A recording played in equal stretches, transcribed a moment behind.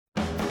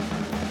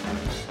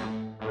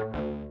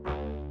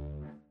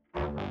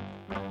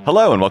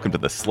Hello and welcome to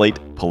the Slate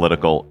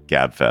Political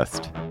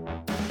Gabfest.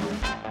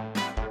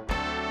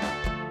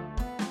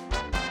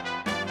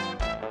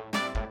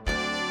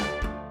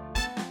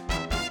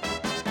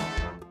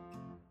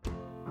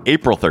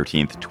 April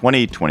 13th,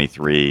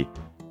 2023,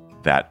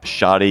 that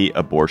shoddy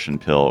abortion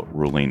pill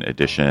ruling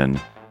edition.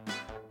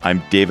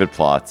 I'm David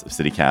Plotz of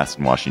CityCast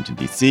in Washington,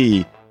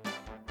 D.C.,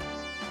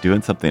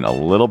 doing something a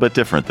little bit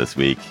different this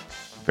week.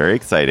 Very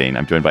exciting.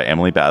 I'm joined by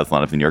Emily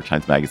Bazelon of the New York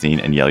Times Magazine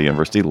and Yale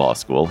University Law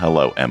School.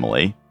 Hello,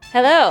 Emily.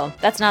 Hello.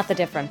 That's not the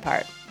different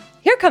part.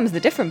 Here comes the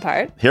different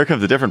part. Here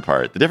comes the different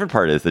part. The different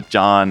part is that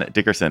John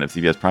Dickerson of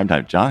CBS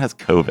Primetime, John has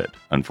COVID,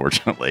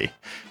 unfortunately.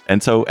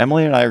 And so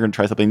Emily and I are going to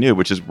try something new,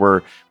 which is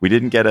where we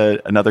didn't get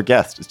another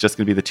guest. It's just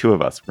going to be the two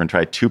of us. We're going to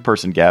try a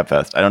two-person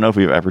Gabfest. I don't know if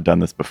we've ever done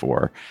this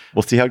before.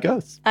 We'll see how it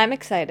goes. I'm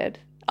excited.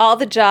 All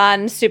the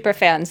John super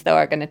fans, though,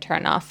 are going to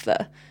turn off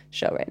the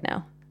show right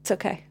now. It's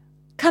okay.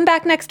 Come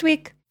back next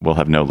week. We'll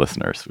have no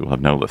listeners. We'll have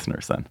no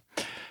listeners then.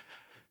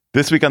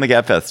 This week on the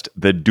Gabfest,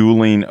 the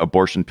dueling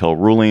abortion pill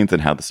rulings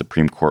and how the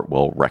Supreme Court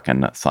will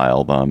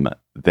reconcile them.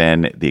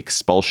 Then the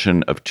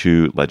expulsion of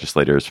two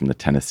legislators from the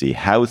Tennessee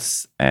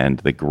House and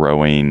the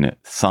growing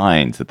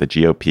signs that the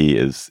GOP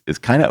is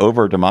kind of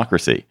over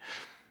democracy.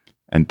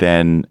 And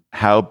then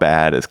how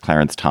bad is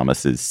Clarence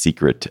Thomas's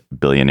secret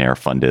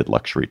billionaire-funded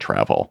luxury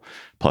travel?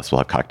 Plus, we'll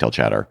have cocktail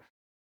chatter.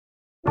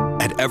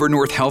 At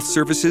Evernorth Health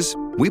Services,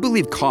 we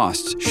believe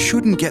costs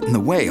shouldn't get in the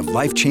way of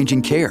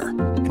life-changing care,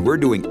 and we're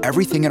doing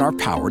everything in our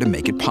power to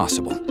make it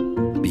possible.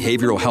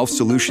 Behavioral health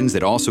solutions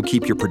that also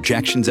keep your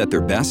projections at their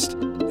best?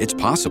 It's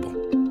possible.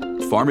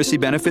 Pharmacy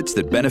benefits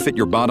that benefit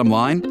your bottom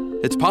line?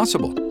 It's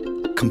possible.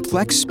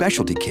 Complex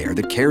specialty care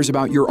that cares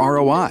about your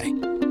ROI?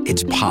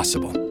 It's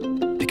possible.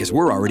 Because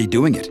we're already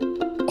doing it.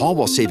 All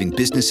while saving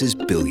businesses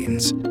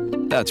billions.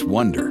 That's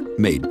Wonder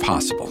made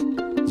possible.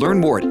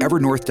 Learn more at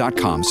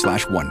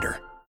evernorth.com/wonder.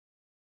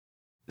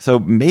 So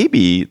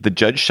maybe the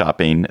judge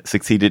shopping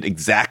succeeded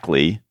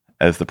exactly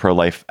as the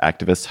pro-life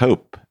activists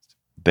hope.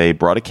 They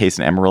brought a case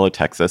in Amarillo,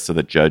 Texas, so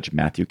that Judge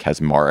Matthew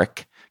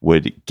Kacsmaryk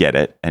would get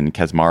it. And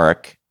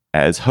Kacsmaryk,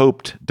 as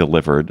hoped,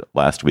 delivered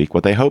last week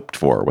what they hoped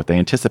for, what they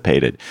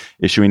anticipated,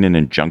 issuing an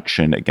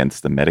injunction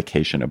against the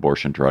medication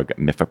abortion drug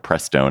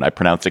mifepristone. I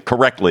pronounced it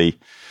correctly,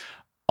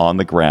 on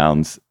the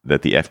grounds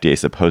that the FDA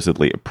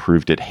supposedly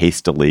approved it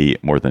hastily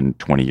more than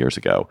 20 years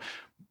ago.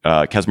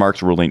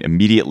 Kacsmaryk's ruling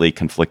immediately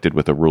conflicted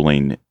with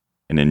an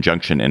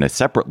injunction in a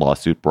separate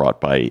lawsuit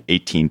brought by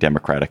 18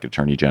 Democratic state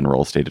attorney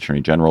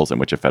generals, in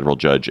which a federal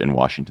judge in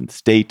Washington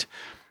state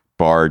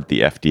barred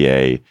the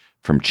FDA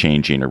from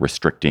changing or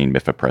restricting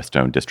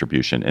mifepristone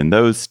distribution in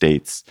those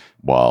states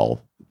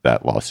while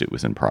that lawsuit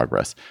was in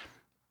progress.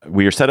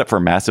 We are set up for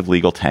a massive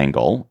legal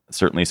tangle,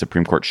 certainly a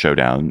Supreme Court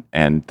showdown.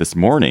 And this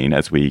morning,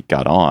 as we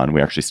got on,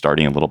 we're actually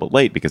starting a little bit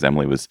late because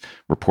Emily was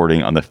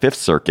reporting on the Fifth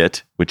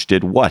Circuit, which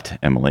did what,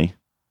 Emily?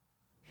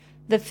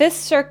 The Fifth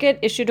Circuit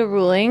issued a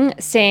ruling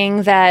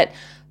saying that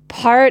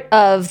part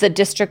of the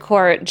district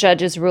court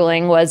judge's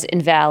ruling was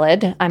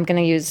invalid. I'm going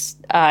to use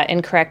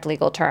incorrect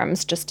legal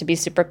terms just to be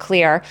super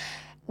clear.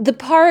 The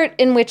part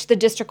in which the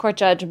district court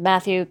judge,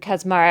 Matthew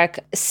Kacsmaryk,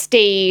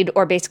 stayed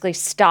or basically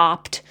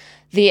stopped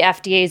the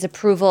FDA's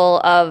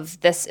approval of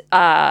this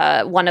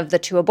one of the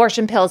two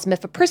abortion pills,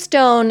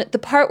 mifepristone, the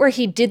part where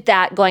he did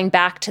that going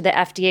back to the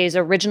FDA's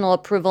original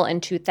approval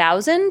in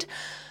 2000,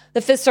 the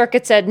Fifth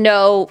Circuit said,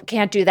 no,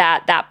 can't do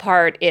that. That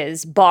part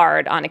is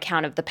barred on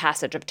account of the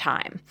passage of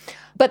time.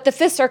 But the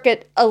Fifth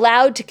Circuit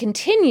allowed to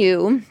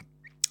continue,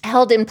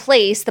 held in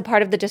place the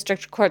part of the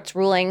district court's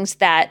rulings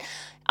that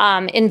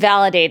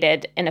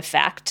invalidated, in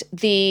effect,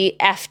 the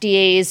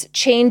FDA's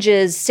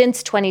changes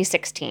since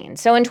 2016.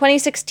 So in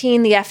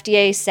 2016, the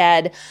FDA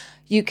said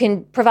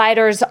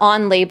providers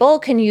on label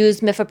can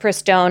use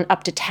mifepristone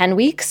up to 10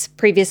 weeks.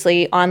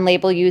 Previously, on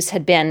label use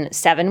had been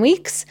 7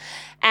 weeks.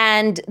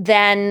 And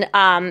then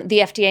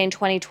the FDA in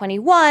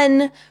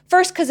 2021,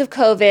 first because of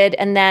COVID,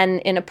 and then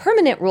in a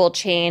permanent rule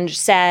change,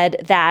 said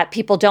that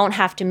people don't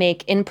have to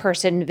make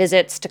in-person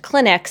visits to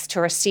clinics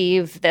to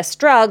receive this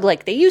drug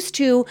like they used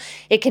to.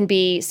 It can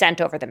be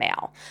sent over the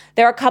mail.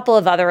 There are a couple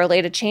of other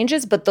related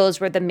changes, but those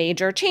were the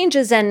major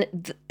changes.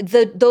 And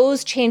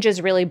those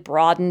changes really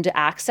broadened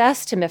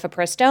access to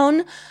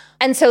mifepristone.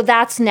 And so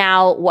that's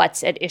now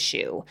what's at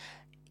issue.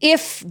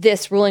 If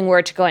this ruling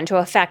were to go into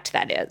effect,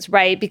 that is,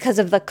 right? Because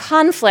of the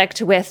conflict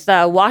with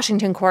the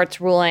Washington court's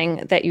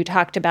ruling that you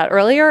talked about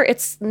earlier,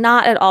 it's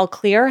not at all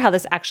clear how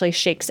this actually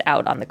shakes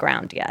out on the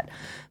ground yet.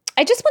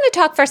 I just want to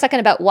talk for a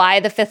second about why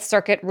the Fifth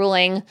Circuit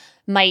ruling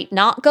might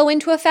not go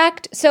into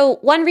effect. So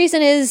one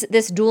reason is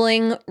this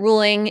dueling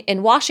ruling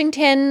in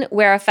Washington,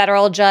 where a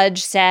federal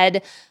judge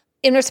said,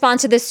 in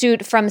response to this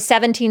suit from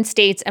 17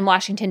 states and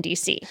Washington,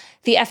 D.C.,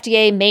 the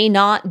FDA may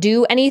not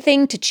do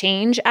anything to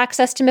change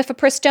access to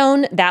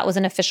mifepristone. That was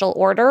an official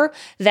order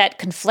that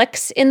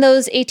conflicts in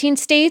those 18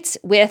 states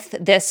with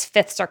this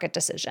Fifth Circuit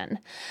decision.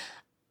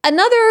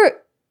 Another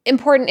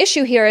important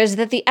issue here is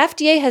that the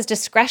FDA has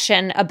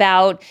discretion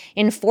about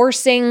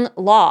enforcing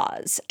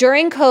laws.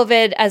 During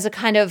COVID, as a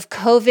kind of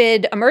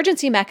COVID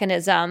emergency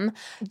mechanism,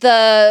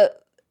 the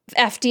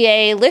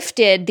FDA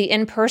lifted the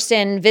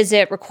in-person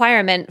visit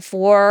requirement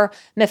for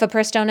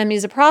mifepristone and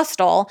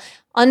misoprostol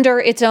under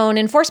its own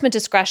enforcement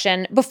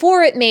discretion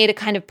before it made a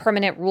kind of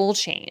permanent rule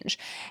change.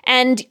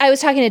 And I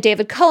was talking to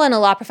David Cohen, a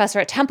law professor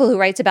at Temple who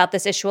writes about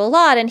this issue a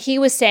lot, and he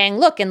was saying,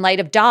 look, in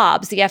light of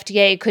Dobbs, the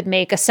FDA could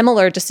make a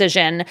similar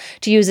decision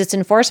to use its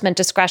enforcement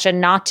discretion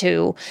not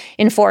to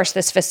enforce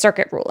this Fifth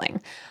Circuit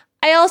ruling.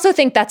 I also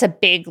think that's a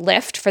big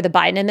lift for the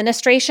Biden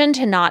administration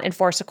to not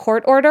enforce a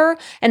court order.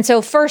 And so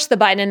first, the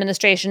Biden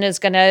administration is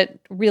going to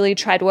really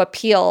try to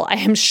appeal, I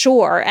am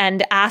sure,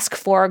 and ask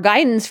for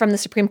guidance from the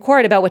Supreme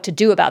Court about what to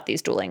do about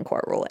these dueling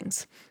court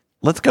rulings.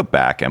 Let's go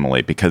back,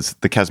 Emily, because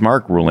the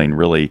Kaczmarek ruling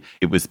really,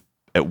 it was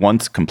at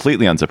once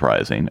completely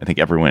unsurprising. I think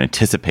everyone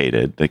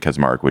anticipated that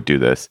Kaczmarek would do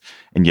this,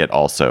 and yet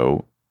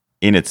also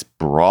in its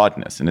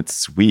broadness, in its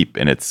sweep,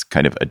 in its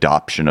kind of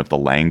adoption of the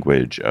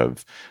language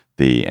of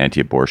the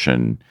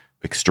anti-abortion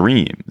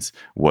extremes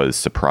was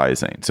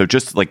surprising. So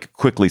just like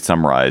quickly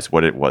summarize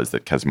what it was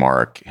that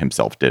Kaczmarek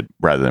himself did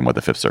rather than what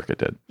the Fifth Circuit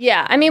did.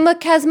 Yeah, I mean,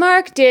 what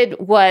Kaczmarek did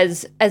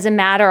was, as a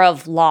matter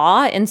of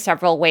law in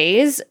several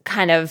ways,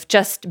 kind of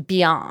just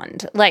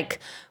beyond.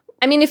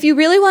 If you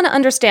really want to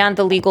understand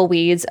the legal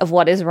weeds of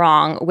what is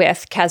wrong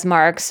with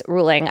Kaczmarek's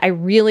ruling, I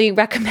really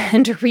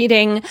recommend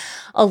reading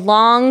a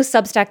long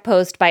Substack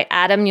post by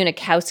Adam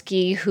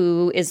Unikowski,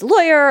 who is a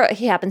lawyer.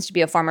 He happens to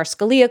be a former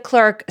Scalia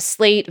clerk.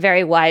 Slate,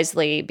 very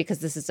wisely, because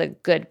this is a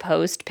good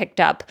post, picked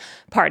up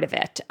part of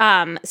it.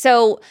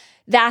 So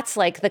that's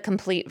like the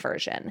complete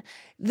version.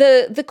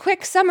 The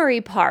quick summary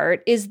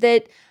part is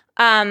that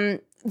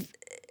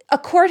a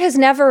court has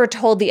never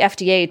told the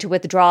FDA to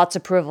withdraw its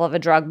approval of a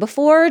drug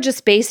before,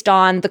 just based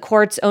on the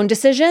court's own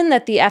decision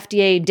that the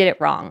FDA did it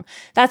wrong.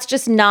 That's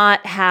just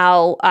not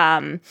how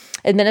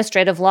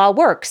administrative law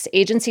works.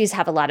 Agencies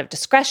have a lot of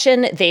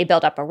discretion. They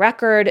build up a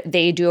record.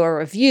 They do a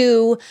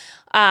review.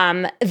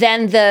 Then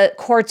the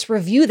courts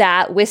review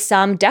that with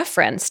some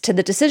deference to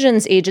the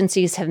decisions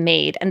agencies have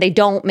made, and they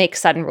don't make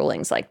sudden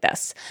rulings like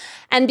this.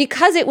 And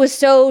because it was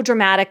so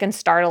dramatic and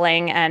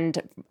startling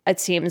and it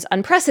seems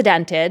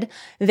unprecedented,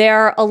 there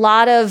are a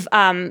lot of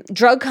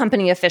drug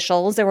company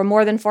officials, there were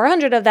more than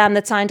 400 of them,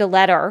 that signed a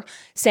letter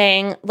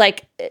saying,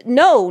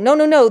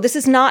 no, this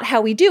is not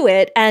how we do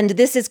it. And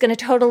this is going to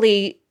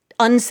totally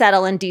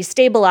unsettle and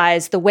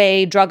destabilize the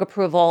way drug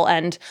approval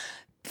and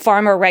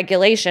pharma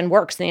regulation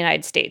works in the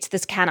United States.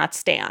 This cannot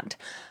stand.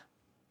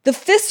 The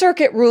Fifth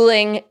Circuit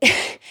ruling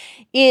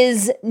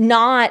is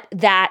not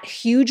that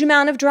huge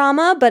amount of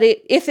drama, but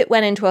if it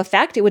went into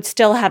effect, it would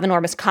still have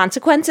enormous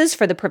consequences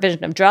for the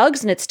provision of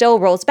drugs, and it still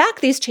rolls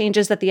back these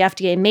changes that the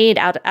FDA made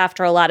out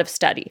after a lot of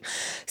study.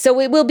 So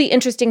it will be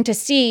interesting to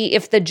see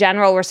if the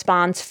general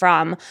response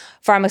from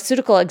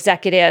pharmaceutical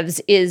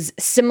executives is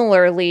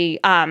similarly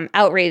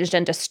outraged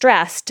and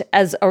distressed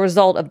as a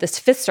result of this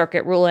Fifth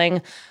Circuit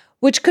ruling,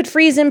 which could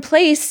freeze in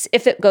place,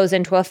 if it goes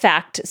into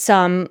effect,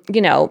 some,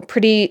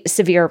 pretty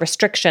severe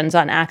restrictions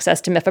on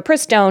access to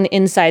mifepristone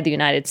inside the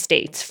United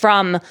States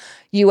from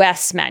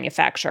U.S.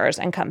 manufacturers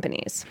and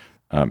companies.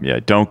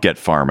 Don't get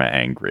pharma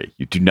angry.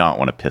 You do not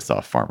want to piss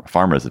off pharma.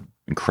 Pharma is an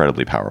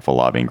incredibly powerful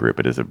lobbying group.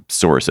 It is a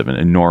source of an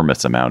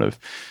enormous amount of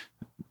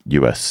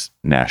U.S.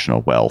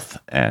 national wealth,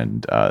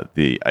 and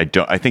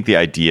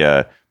it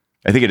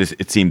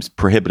seems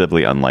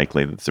prohibitively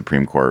unlikely that the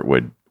Supreme Court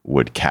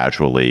would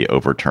casually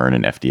overturn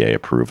an FDA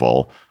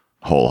approval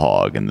whole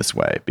hog in this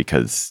way,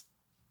 because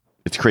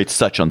it creates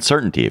such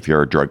uncertainty. If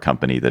you're a drug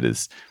company that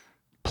is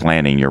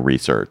planning your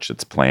research,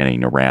 it's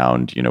planning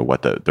around,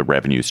 what the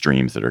revenue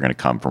streams that are going to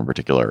come from a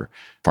particular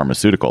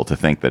pharmaceutical, to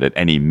think that at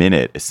any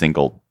minute, a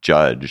single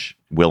judge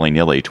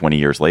willy-nilly 20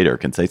 years later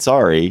can say,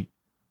 sorry,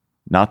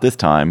 not this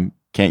time,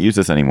 can't use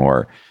this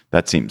anymore.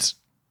 That seems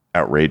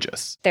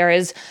outrageous. There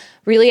is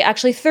really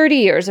actually 30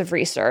 years of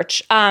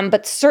research,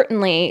 but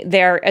certainly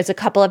there is a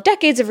couple of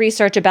decades of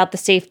research about the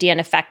safety and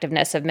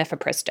effectiveness of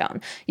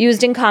mifepristone,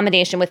 used in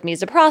combination with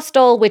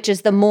misoprostol, which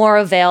is the more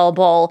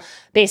available,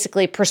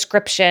 basically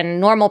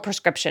normal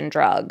prescription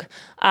drug,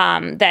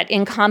 that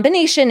in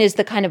combination is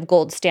the kind of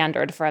gold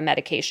standard for a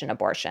medication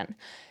abortion.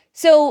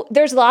 So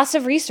there's lots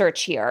of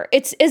research here.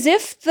 It's as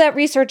if that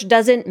research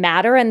doesn't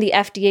matter and the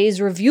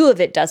FDA's review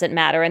of it doesn't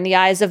matter in the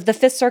eyes of the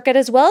Fifth Circuit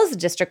as well as the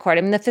district court.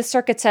 I mean, the Fifth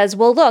Circuit says,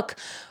 well, look,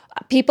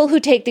 people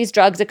who take these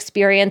drugs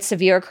experience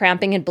severe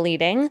cramping and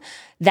bleeding.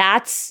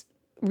 That's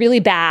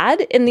really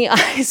bad in the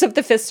eyes of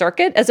the Fifth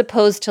Circuit, as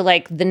opposed to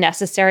the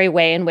necessary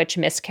way in which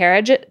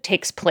miscarriage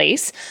takes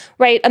place,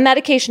 right? A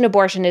medication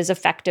abortion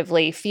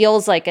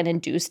feels like an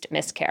induced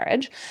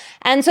miscarriage.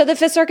 And so the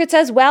Fifth Circuit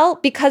says, well,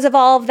 because of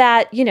all of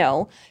that,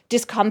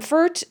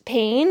 discomfort,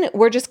 pain,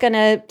 we're just going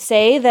to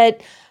say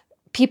that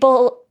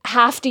people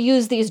have to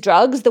use these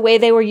drugs the way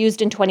they were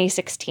used in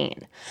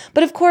 2016.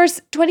 But of course,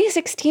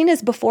 2016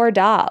 is before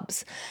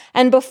Dobbs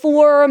and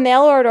before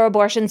mail order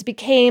abortions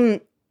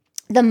became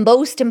the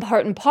most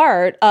important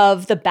part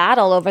of the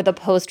battle over the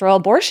post-Roe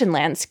abortion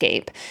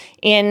landscape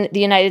in the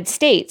United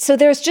States. So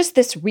there's just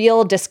this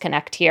real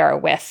disconnect here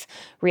with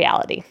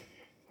reality.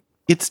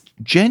 It's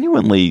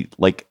genuinely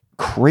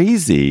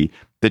crazy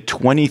that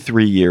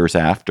 23 years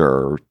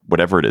after,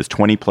 whatever it is,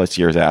 20 plus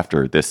years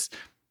after this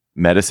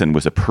medicine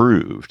was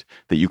approved,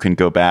 that you can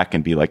go back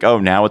and be like, oh,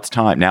 now it's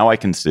time. Now I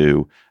can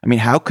sue. I mean,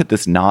 how could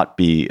this not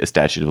be a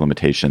statute of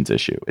limitations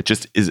issue? It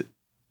just is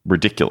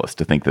ridiculous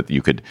to think that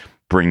you could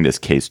bring this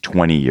case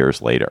 20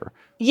 years later.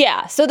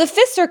 Yeah. So the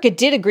Fifth Circuit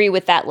did agree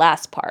with that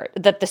last part,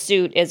 that the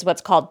suit is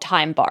what's called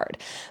time barred.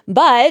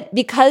 But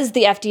because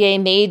the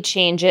FDA made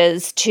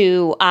changes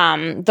to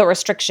the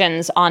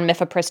restrictions on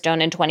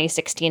mifepristone in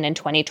 2016 and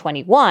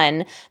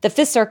 2021, the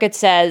Fifth Circuit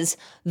says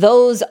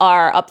those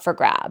are up for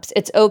grabs.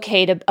 It's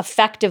okay to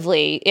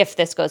effectively, if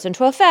this goes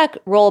into effect,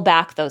 roll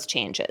back those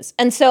changes.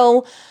 And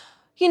so,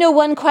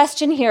 one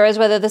question here is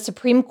whether the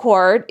Supreme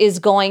Court is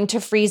going to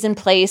freeze in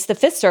place the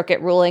Fifth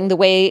Circuit ruling the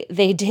way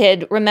they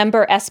did.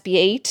 Remember SB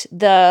 8,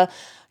 the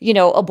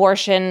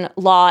abortion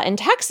law in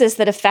Texas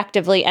that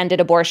effectively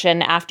ended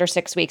abortion after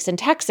 6 weeks in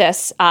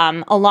Texas,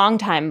 a long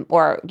time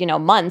or,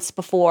 months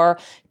before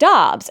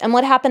Dobbs. And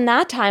what happened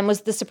that time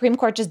was the Supreme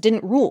Court just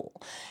didn't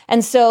rule.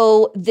 And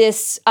so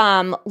this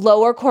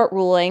lower court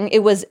ruling, it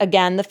was,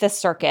 again, the Fifth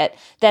Circuit,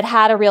 that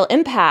had a real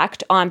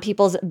impact on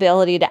people's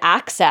ability to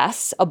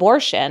access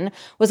abortion,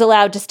 was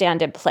allowed to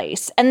stand in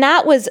place. And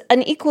that was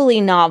an equally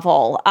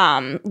novel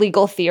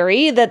legal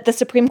theory that the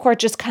Supreme Court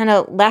just kind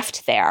of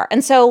left there.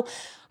 And so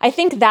I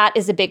think that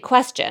is a big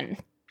question.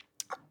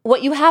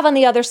 What you have on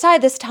the other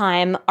side this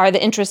time are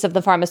the interests of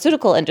the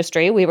pharmaceutical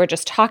industry we were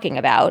just talking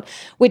about,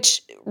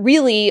 which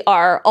really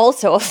are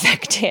also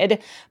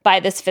affected by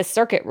this Fifth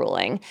Circuit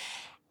ruling.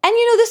 And,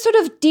 the sort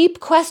of deep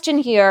question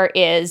here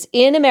is,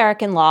 in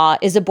American law,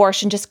 is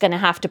abortion just going to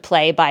have to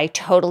play by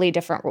totally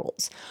different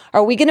rules?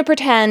 Are we going to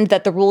pretend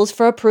that the rules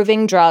for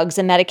approving drugs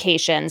and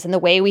medications and the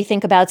way we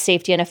think about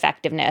safety and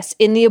effectiveness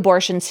in the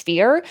abortion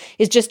sphere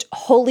is just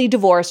wholly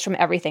divorced from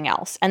everything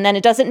else? And then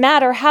it doesn't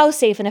matter how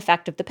safe and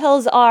effective the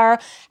pills are,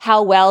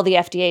 how well the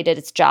FDA did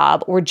its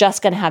job. We're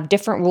just going to have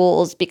different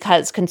rules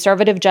because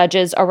conservative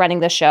judges are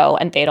running the show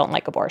and they don't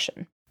like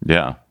abortion.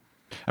 Yeah.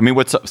 I mean,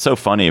 what's so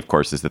funny, of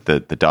course, is that the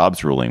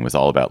Dobbs ruling was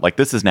all about,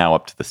 this is now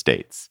up to the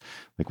states.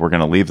 We're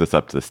going to leave this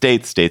up to the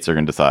states. States are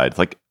going to decide.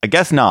 It's I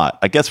guess not.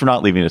 I guess we're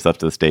not leaving this up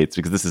to the states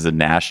because this is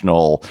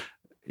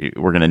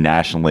we're going to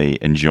nationally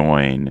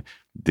enjoin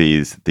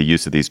the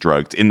use of these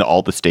drugs in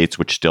all the states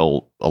which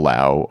still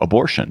allow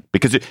abortion.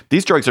 Because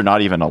these drugs are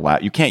not even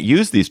allowed. You can't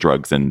use these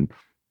drugs in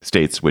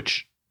states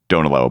which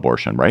don't allow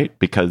abortion, right?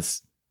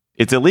 Because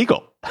it's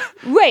illegal.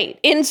 Right.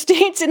 In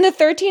the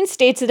 13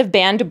 states that have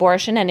banned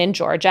abortion and in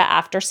Georgia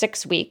after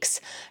 6 weeks,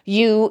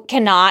 you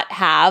cannot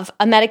have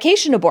a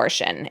medication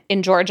abortion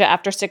in Georgia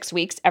after 6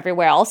 weeks,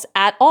 everywhere else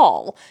at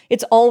all.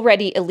 It's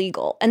already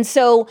illegal. And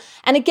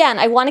again,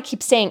 I want to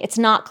keep saying it's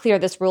not clear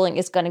this ruling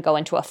is going to go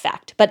into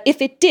effect. But if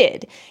it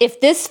did,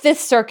 if this Fifth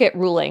Circuit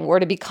ruling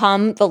were to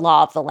become the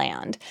law of the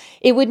land,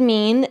 it would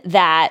mean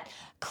that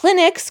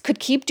clinics could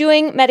keep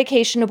doing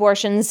medication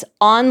abortions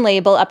on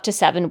label up to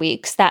 7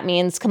 weeks. That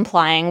means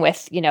complying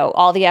with,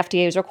 all the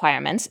FDA's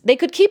requirements. They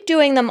could keep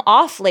doing them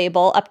off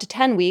label up to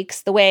 10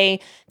 weeks the way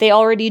they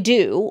already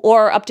do,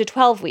 or up to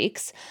 12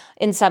 weeks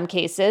in some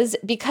cases,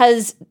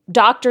 because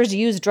doctors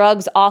use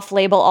drugs off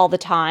label all the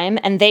time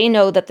and they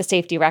know that the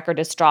safety record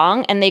is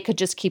strong and they could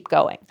just keep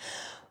going.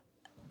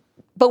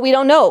 But we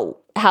don't know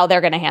how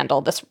they're going to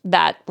handle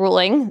that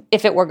ruling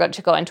if it were going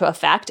to go into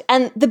effect.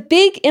 And the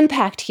big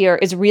impact here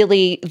is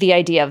really the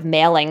idea of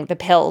mailing the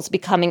pills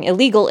becoming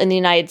illegal in the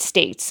United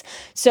States.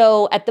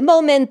 So at the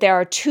moment, there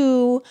are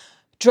two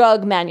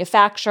drug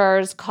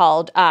manufacturers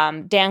called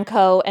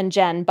Danco and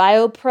Gen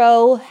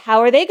Biopro. How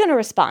are they going to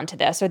respond to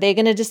this? Are they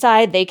going to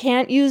decide they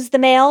can't use the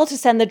mail to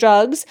send the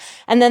drugs?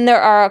 And then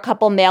there are a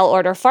couple mail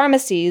order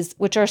pharmacies,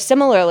 which are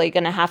similarly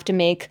going to have to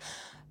make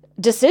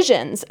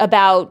decisions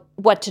about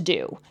what to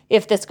do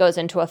if this goes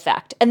into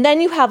effect. And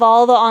then you have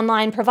all the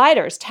online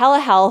providers.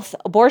 Telehealth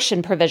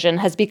abortion provision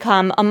has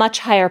become a much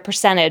higher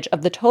percentage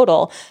of the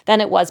total than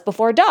it was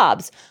before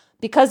Dobbs,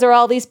 because there are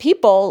all these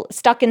people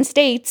stuck in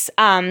states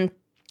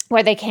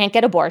where they can't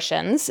get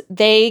abortions.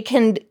 They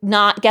can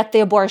not get the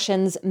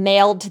abortions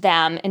mailed to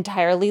them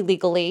entirely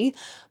legally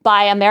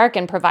by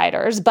American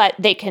providers, but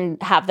they can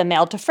have them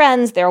mailed to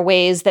friends. There are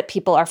ways that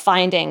people are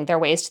finding their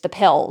ways to the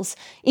pills,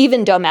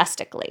 even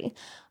domestically.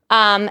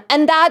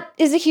 And that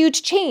is a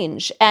huge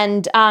change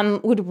and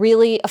would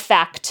really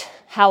affect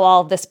how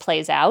all of this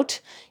plays out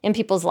in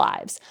people's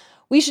lives.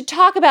 We should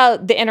talk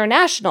about the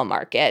international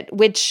market,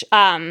 which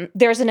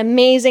there's an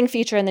amazing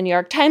feature in the New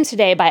York Times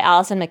today by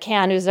Alison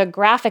McCann, who's a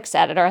graphics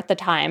editor at the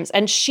Times.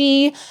 And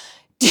she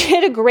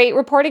did a great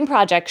reporting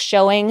project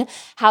showing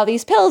how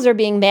these pills are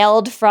being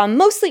mailed from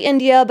mostly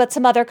India, but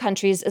some other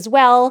countries as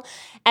well.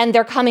 And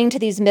they're coming to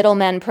these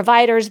middlemen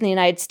providers in the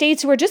United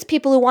States who are just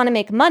people who want to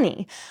make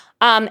money.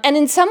 And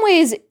in some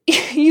ways,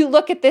 you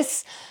look at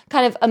this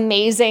kind of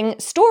amazing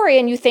story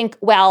and you think,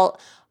 well,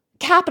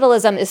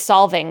 capitalism is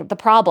solving the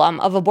problem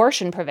of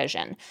abortion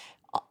provision.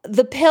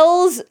 The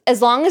pills,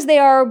 as long as they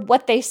are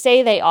what they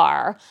say they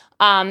are,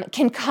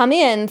 can come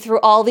in through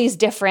all these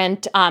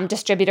different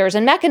distributors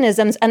and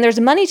mechanisms, and there's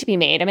money to be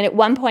made. I mean, at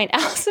one point,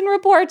 Allison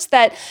reports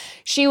that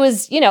she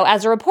was,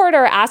 as a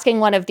reporter, asking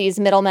one of these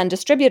middlemen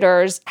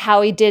distributors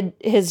how he did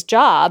his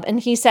job, and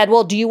he said,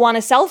 "Well, do you want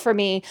to sell for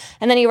me?"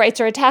 And then he writes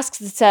her a text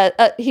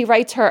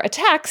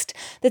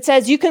that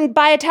says, "You can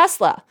buy a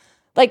Tesla.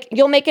 Like,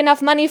 you'll make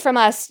enough money from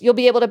us, you'll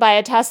be able to buy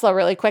a Tesla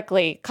really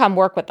quickly. Come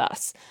work with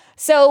us."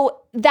 So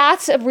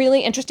that's a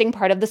really interesting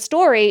part of the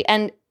story.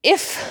 And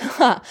if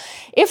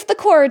the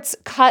courts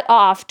cut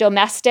off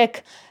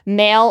domestic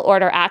mail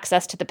order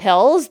access to the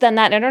pills, then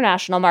that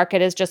international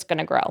market is just going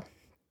to grow.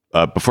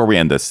 Before we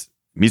end this,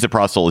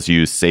 misoprostol is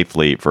used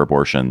safely for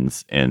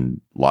abortions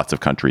in lots of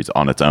countries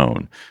on its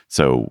own.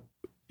 So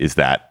is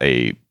that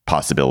a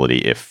possibility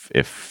if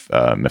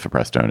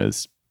mifepristone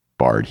is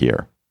barred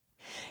here?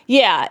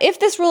 Yeah, if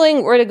this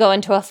ruling were to go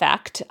into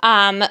effect,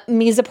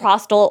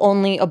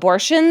 misoprostol-only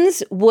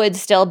abortions would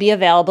still be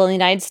available in the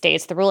United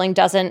States. The ruling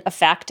doesn't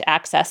affect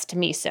access to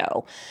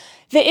miso.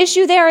 The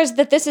issue there is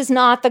that this is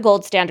not the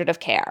gold standard of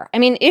care. I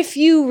mean, if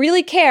you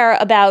really care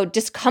about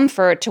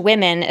discomfort to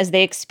women as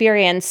they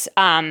experience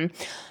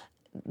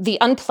the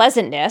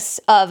unpleasantness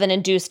of an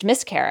induced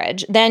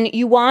miscarriage, then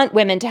you want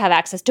women to have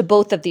access to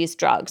both of these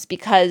drugs,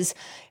 because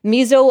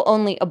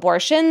miso-only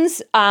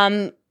abortions,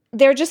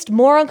 they're just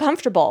more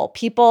uncomfortable.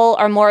 People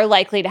are more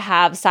likely to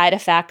have side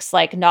effects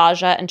like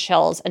nausea and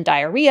chills and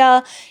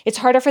diarrhea. It's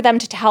harder for them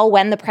to tell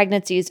when the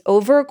pregnancy is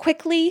over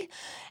quickly.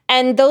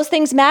 And those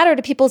things matter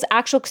to people's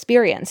actual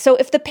experience. So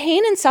if the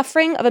pain and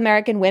suffering of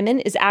American women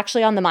is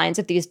actually on the minds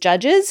of these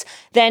judges,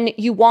 then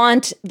you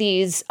want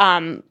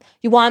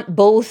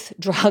both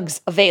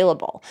drugs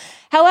available.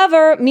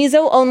 However,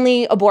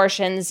 miso-only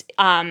abortions,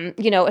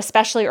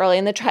 especially early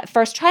in the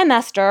first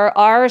trimester,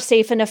 are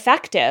safe and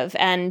effective,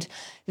 and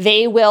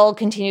they will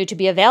continue to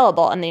be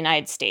available in the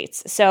United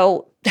States.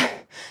 So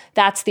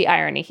that's the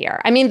irony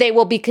here. I mean, they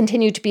will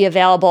continue to be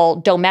available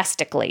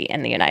domestically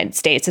in the United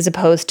States as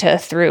opposed to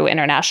through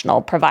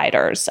international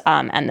providers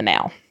and the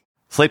mail.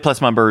 Slate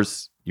Plus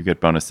members, you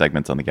get bonus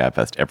segments on the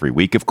GabFest every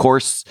week, of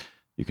course.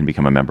 You can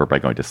become a member by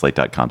going to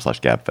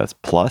slate.com/GabFest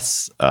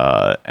Plus,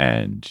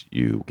 and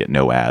you get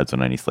no ads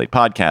on any Slate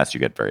podcast. You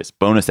get various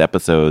bonus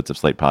episodes of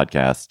Slate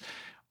podcasts.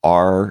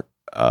 Our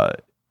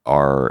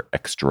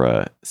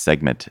extra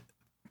segment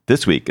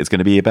this week is going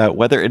to be about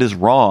whether it is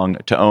wrong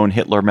to own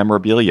Hitler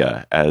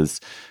memorabilia, as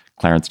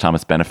Clarence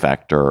Thomas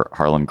benefactor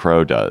Harlan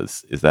Crow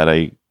does. Is that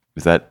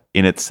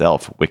in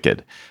itself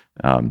wicked?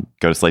 Go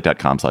to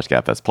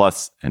slate.com/GabFest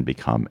Plus and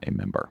become a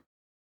member.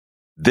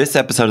 This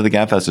episode of the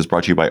GabFest is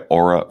brought to you by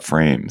Aura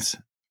Frames.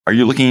 Are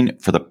you looking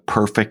for the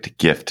perfect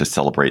gift to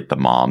celebrate the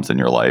moms in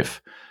your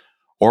life?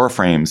 Aura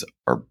Frames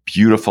are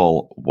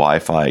beautiful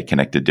Wi-Fi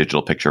connected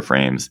digital picture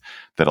frames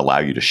that allow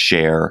you to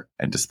share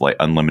and display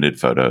unlimited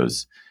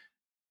photos.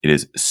 It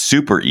is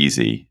super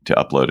easy to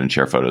upload and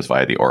share photos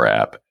via the Aura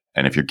app.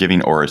 And if you're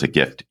giving Aura as a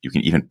gift, you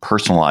can even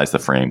personalize the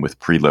frame with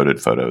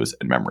preloaded photos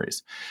and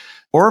memories.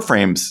 Aura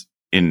Frames,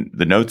 in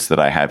the notes that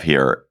I have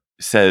here,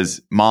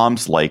 says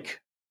moms like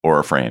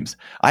Aura Frames.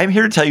 I'm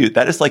here to tell you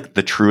that is like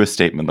the truest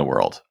statement in the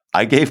world.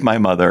 I gave my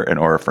mother an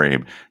Aura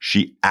frame.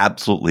 She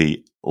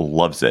absolutely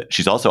loves it.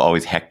 She's also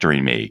always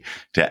hectoring me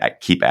to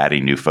keep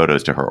adding new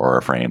photos to her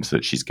Aura frame so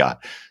that she's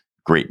got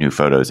great new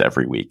photos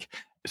every week.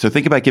 So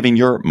think about giving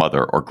your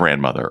mother or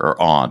grandmother or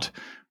aunt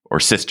or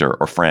sister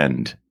or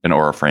friend an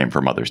Aura frame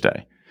for Mother's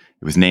Day.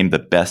 It was named the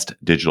best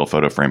digital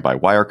photo frame by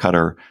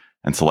Wirecutter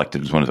and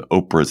selected as one of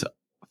Oprah's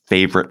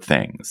favorite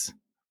things.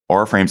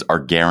 Aura frames are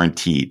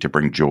guaranteed to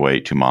bring joy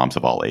to moms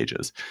of all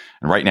ages.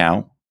 And right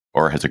now,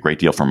 Aura has a great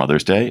deal for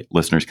Mother's Day.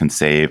 Listeners can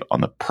save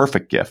on the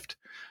perfect gift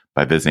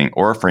by visiting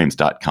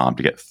auraframes.com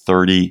to get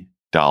 $30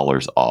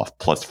 off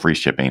plus free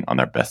shipping on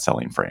their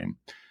best-selling frame.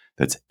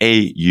 That's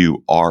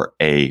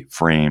AURA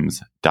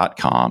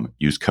frames.com.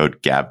 Use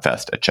code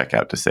GABFEST at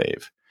checkout to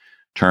save.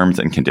 Terms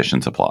and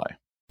conditions apply.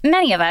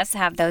 Many of us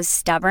have those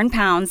stubborn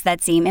pounds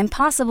that seem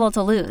impossible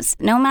to lose,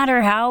 no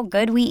matter how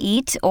good we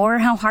eat or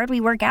how hard we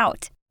work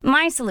out.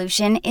 My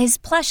solution is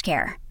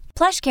PlushCare.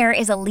 PlushCare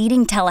is a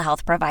leading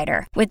telehealth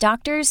provider with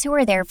doctors who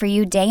are there for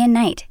you day and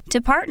night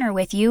to partner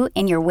with you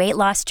in your weight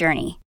loss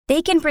journey.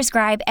 They can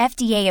prescribe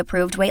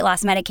FDA-approved weight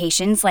loss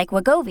medications like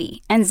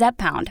Wegovy and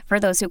Zepbound for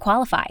those who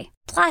qualify.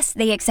 Plus,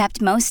 they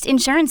accept most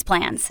insurance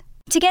plans.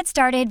 To get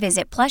started,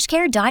 visit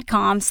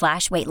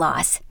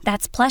plushcare.com/weightloss.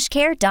 That's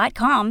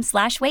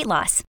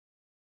plushcare.com/weightloss.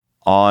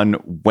 On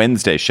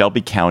Wednesday,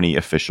 Shelby County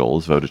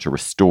officials voted to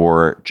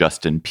restore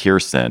Justin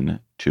Pearson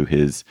to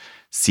his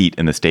seat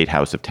in the State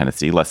House of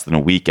Tennessee, less than a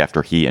week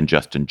after he and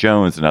Justin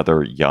Jones,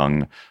 another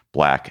young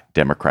Black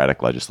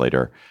Democratic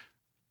legislator,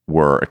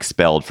 were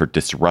expelled for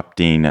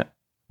disrupting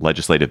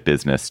legislative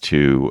business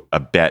to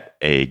abet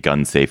a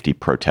gun safety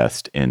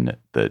protest in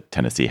the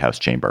Tennessee House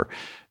chamber.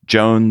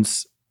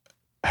 Jones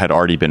had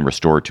already been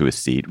restored to his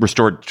seat,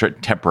 restored to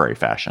temporary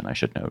fashion, I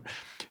should note,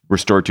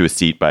 restored to his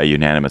seat by a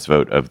unanimous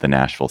vote of the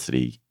Nashville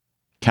City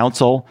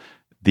Council.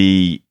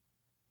 The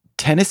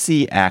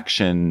Tennessee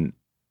action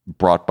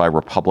brought by the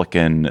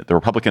Republican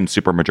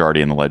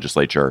supermajority in the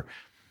legislature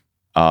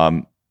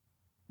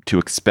to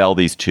expel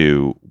these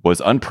two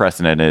was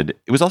unprecedented.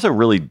 It was also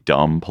really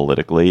dumb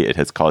politically. It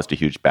has caused a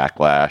huge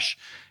backlash,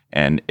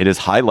 and it has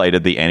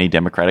highlighted the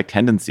anti-democratic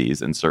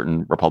tendencies in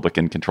certain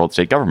Republican-controlled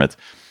state governments.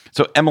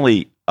 So,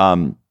 Emily,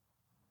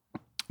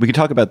 we can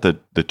talk about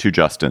the two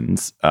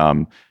Justins,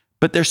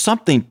 but there's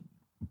something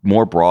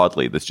more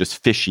broadly that's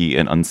just fishy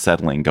and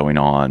unsettling going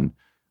on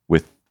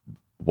with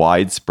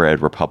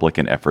widespread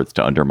Republican efforts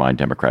to undermine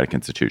democratic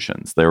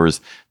institutions. There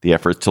was the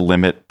efforts to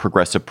limit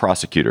progressive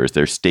prosecutors.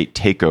 There's state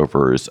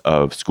takeovers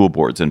of school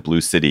boards in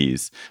blue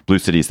cities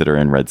that are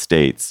in red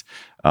states.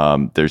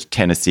 There's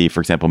Tennessee, for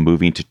example,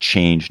 moving to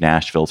change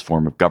Nashville's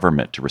form of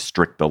government to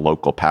restrict the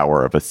local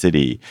power of a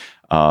city.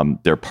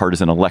 There are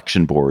partisan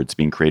election boards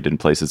being created in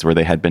places where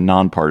they had been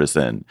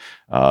nonpartisan.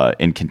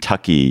 In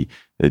Kentucky,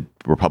 the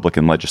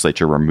Republican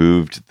legislature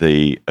removed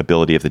the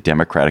ability of the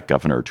Democratic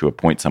governor to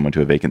appoint someone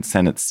to a vacant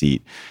Senate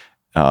seat.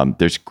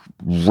 There's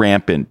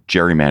rampant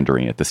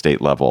gerrymandering at the state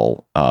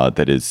level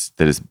that is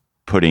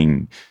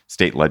putting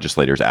state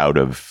legislators out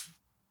of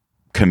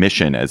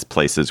commission as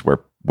places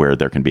where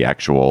there can be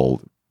actual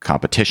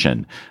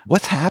competition.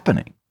 What's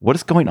happening? What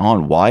is going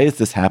on? Why is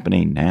this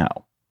happening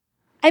now?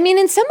 I mean,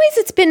 in some ways,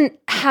 it's been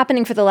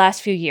happening for the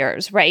last few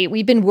years, right?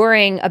 We've been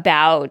worrying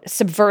about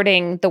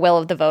subverting the will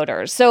of the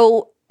voters.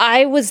 So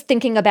I was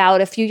thinking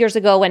about a few years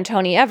ago when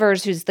Tony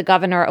Evers, who's the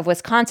governor of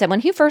Wisconsin, when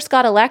he first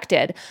got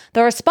elected,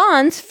 the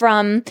response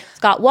from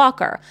Scott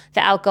Walker,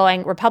 the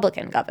outgoing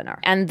Republican governor,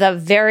 and the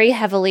very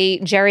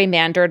heavily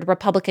gerrymandered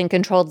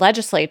Republican-controlled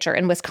legislature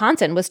in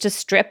Wisconsin was to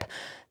strip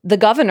the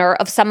governor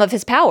of some of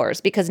his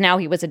powers because now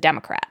he was a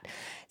Democrat.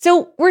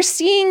 So we're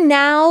seeing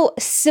now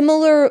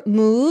similar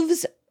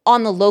moves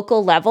on the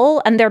local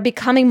level, and they're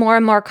becoming more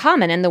and more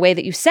common in the way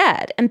that you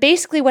said. And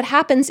basically what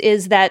happens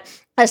is that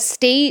a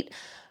state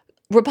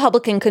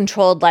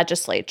Republican-controlled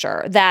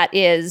legislature that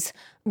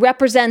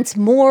represents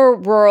more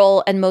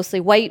rural and mostly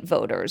white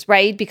voters,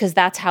 right? Because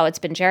that's how it's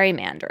been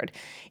gerrymandered.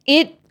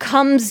 It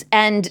comes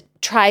and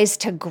tries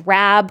to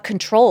grab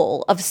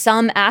control of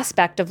some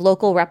aspect of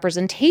local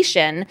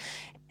representation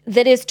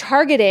that is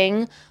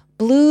targeting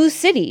blue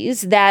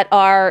cities that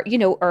are,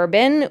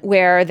 urban,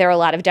 where there are a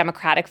lot of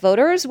Democratic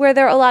voters, where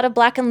there are a lot of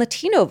Black and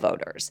Latino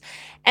voters.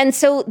 And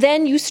so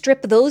then you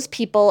strip those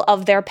people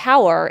of their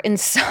power in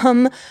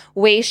some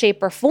way,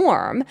 shape, or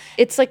form.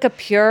 It's like a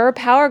pure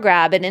power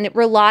grab, and it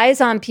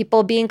relies on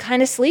people being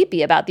kind of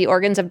sleepy about the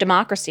organs of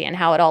democracy and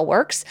how it all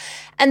works.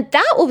 And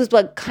that was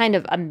what kind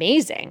of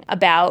amazing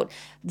about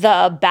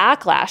the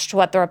backlash to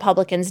what the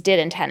Republicans did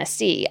in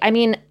Tennessee. I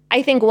mean,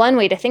 I think one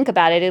way to think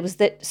about it was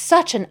that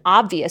such an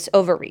obvious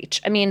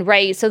overreach. I mean,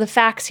 right? So the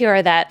facts here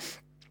are that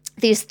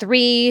these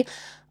three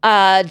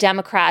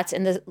Democrats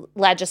in the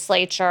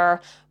legislature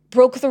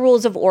broke the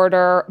rules of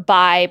order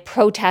by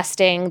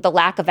protesting the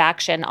lack of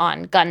action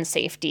on gun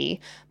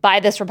safety by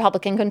this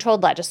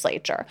Republican-controlled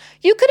legislature.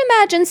 You could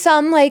imagine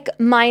some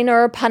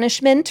minor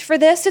punishment for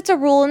this. It's a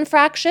rule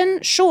infraction,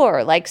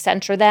 sure,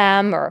 censure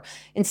them or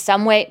in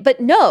some way.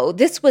 But no,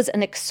 this was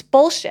an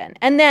expulsion.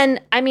 And then,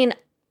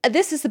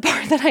 this is the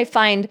part that I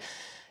find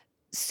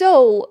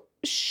so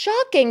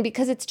shocking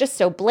because it's just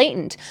so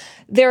blatant.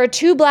 There are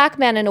two Black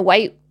men and a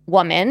white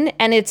woman,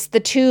 and it's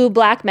the two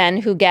Black men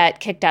who get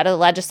kicked out of the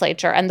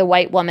legislature, and the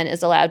white woman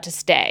is allowed to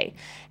stay.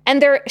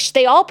 And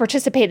they all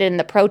participated in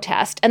the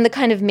protest, and the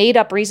kind of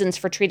made-up reasons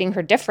for treating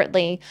her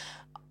differently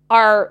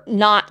are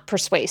not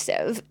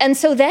persuasive. And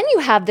so then you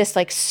have this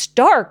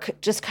stark,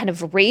 just kind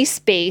of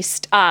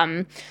race-based,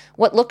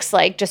 what looks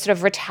like just sort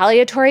of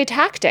retaliatory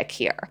tactic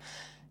here.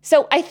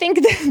 So I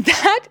think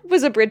that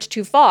was a bridge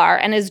too far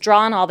and has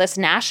drawn all this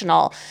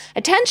national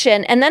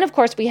attention. And then, of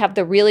course, we have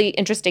the really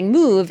interesting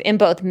move in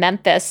both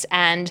Memphis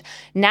and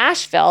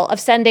Nashville of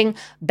sending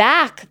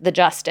back the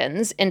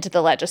Justins into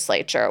the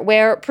legislature,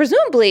 where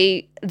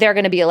presumably they're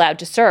going to be allowed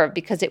to serve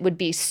because it would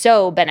be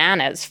so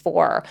bananas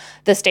for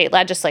the state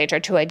legislature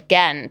to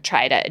again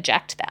try to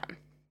eject them.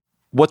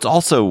 What's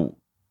also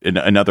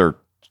another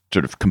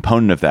sort of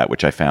component of that,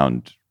 which I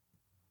found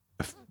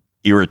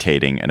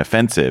irritating and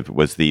offensive,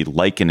 was the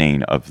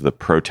likening of the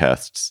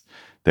protests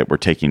that were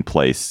taking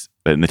place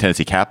in the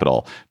Tennessee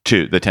Capitol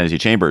to the Tennessee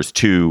chambers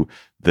to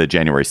the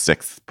January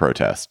 6th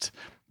protest.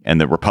 And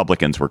the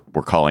Republicans were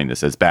calling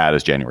this as bad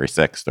as January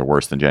 6th or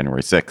worse than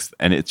January 6th.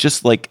 And it's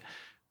just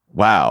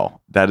wow,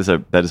 that is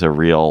a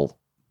real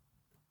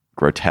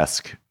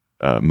grotesque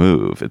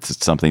move.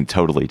 It's something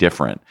totally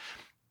different.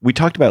 We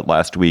talked about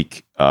last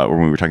week when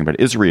we were talking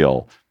about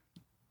Israel,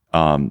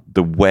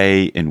 the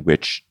way in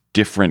which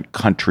different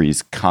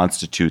countries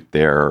constitute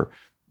their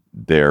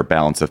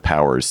balance of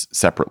powers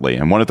separately.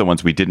 And one of the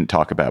ones we didn't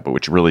talk about, but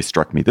which really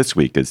struck me this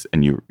week is,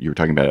 and you were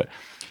talking about it,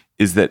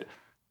 is that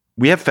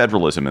we have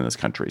federalism in this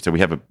country. So we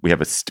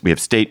have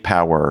state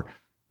power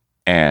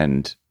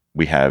and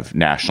we have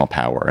national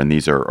power, and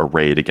these are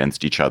arrayed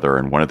against each other.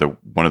 And one of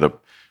the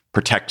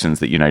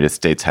protections that the United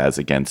States has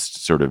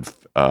against sort of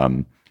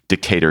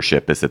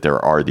dictatorship is that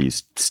there are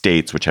these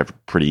states which have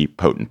pretty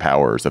potent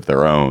powers of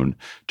their own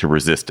to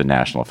resist a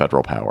national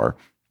federal power.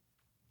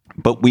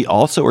 But we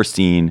also are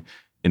seeing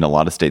in a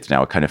lot of states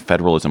now, a kind of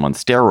federalism on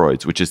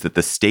steroids, which is that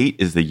the state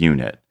is the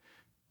unit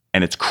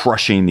and it's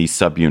crushing these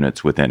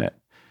subunits within it.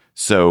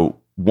 So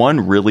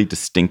one really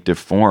distinctive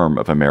form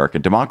of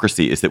American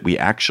democracy is that we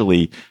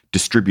actually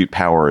distribute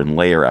power in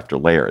layer after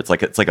layer. It's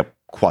like a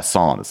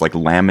croissant. It's like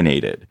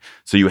laminated.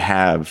 So you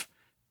have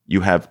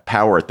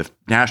power at the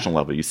national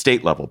level,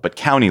 state level, but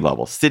county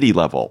level, city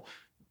level.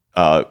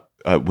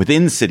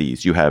 Within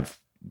cities, you have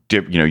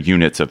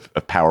units of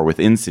power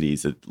within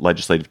cities,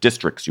 legislative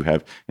districts. You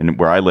have, and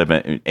where I live,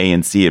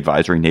 ANC,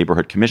 advisory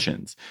neighborhood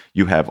commissions.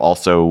 You have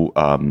also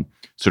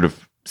sort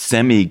of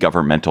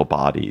semi-governmental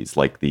bodies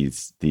like an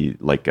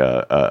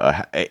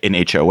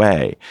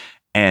HOA.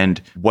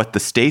 And what the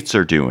states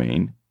are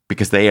doing,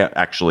 because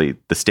the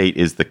state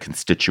is the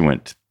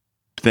constituent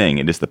thing,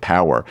 it is the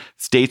power.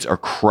 States are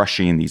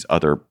crushing these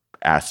other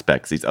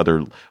aspects, these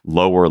other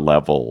lower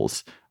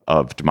levels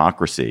of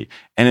democracy.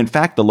 And in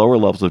fact, the lower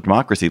levels of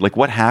democracy, like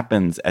what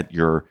happens at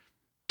your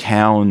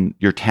town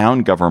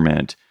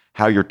government,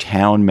 how your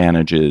town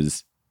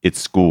manages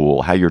its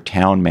school, how your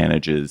town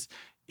manages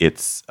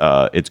its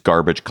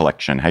garbage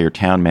collection, how your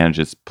town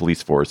manages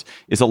police force,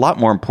 is a lot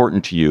more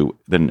important to you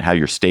than how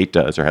your state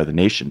does or how the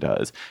nation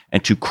does.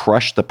 And to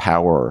crush the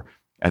power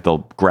at the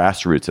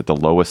grassroots, at the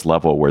lowest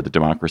level where the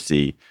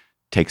democracy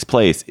takes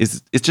place,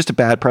 is just a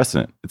bad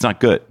precedent. It's not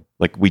good.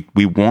 Like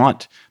we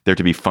want there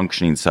to be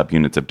functioning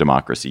subunits of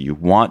democracy. You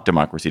want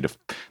democracy to,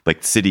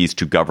 like cities,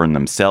 to govern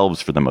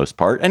themselves for the most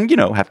part, and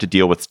have to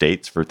deal with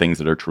states for things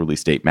that are truly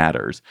state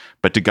matters,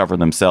 but to govern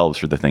themselves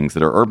for the things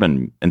that are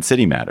urban and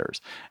city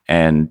matters.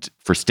 And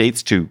for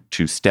states to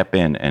step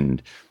in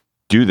and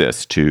do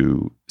this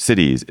to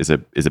cities is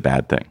a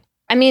bad thing.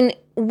 I mean,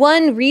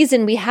 one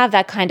reason we have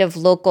that kind of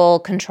local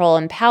control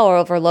and power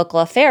over local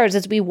affairs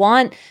is we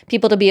want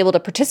people to be able to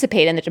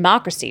participate in the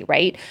democracy,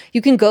 right?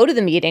 You can go to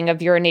the meeting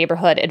of your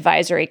neighborhood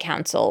advisory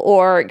council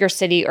or your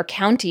city or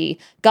county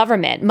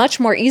government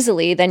much more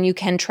easily than you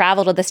can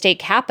travel to the state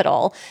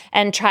capitol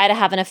and try to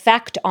have an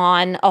effect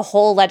on a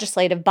whole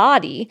legislative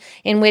body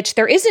in which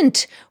there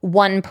isn't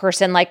one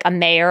person like a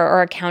mayor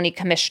or a county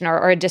commissioner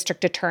or a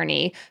district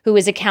attorney who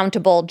is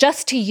accountable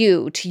just to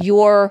you, to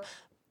your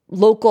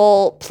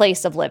local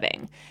place of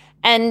living.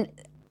 And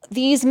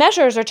these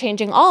measures are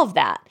changing all of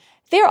that.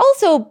 They're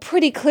also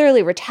pretty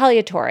clearly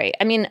retaliatory.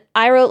 I mean,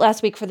 I wrote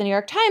last week for the New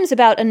York Times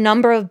about a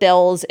number of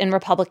bills in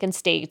Republican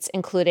states,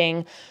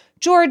 including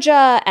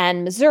Georgia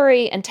and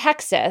Missouri and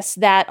Texas,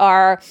 that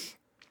are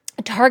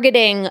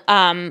targeting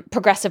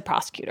progressive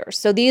prosecutors.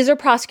 So these are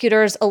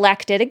prosecutors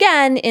elected,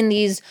 again, in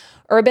these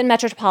urban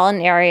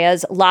metropolitan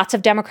areas, lots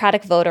of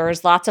Democratic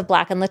voters, lots of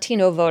Black and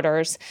Latino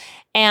voters.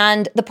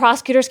 And the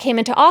prosecutors came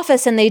into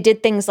office and they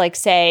did things like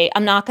say,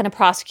 I'm not going to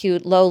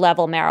prosecute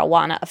low-level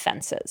marijuana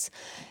offenses.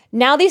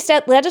 Now these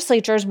state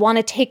legislatures want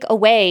to take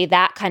away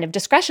that kind of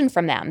discretion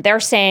from them. They're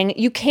saying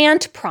you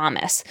can't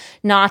promise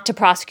not to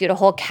prosecute a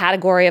whole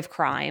category of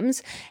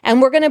crimes,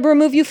 and we're going to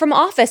remove you from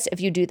office if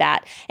you do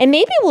that. And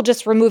maybe we'll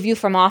just remove you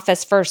from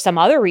office for some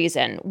other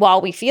reason while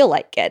we feel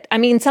like it. I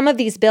mean, some of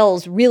these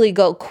bills really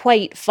go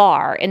quite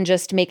far in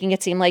just making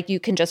it seem like you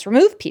can just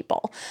remove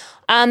people.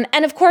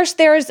 And of course,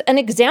 there's an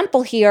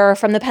example here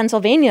from the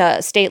Pennsylvania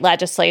state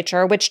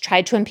legislature, which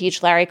tried to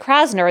impeach Larry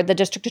Krasner, the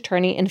district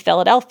attorney in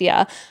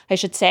Philadelphia. I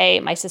should say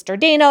my sister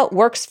Dana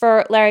works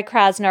for Larry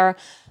Krasner.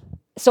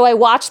 So I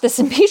watched this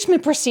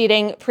impeachment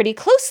proceeding pretty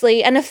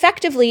closely. And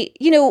effectively,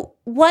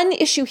 one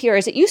issue here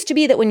is it used to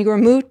be that when you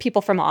removed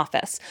people from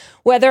office,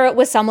 whether it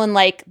was someone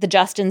like the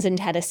Justins in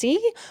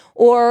Tennessee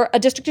or a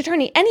district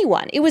attorney,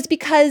 anyone, it was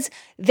because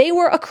they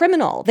were a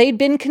criminal. They'd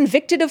been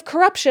convicted of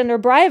corruption or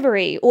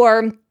bribery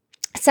or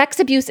sex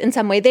abuse in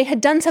some way. They had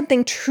done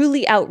something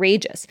truly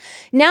outrageous.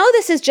 Now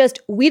this is just,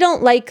 we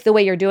don't like the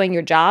way you're doing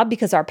your job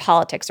because our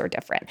politics are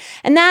different.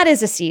 And that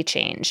is a sea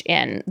change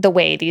in the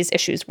way these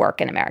issues work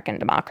in American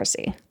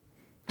democracy.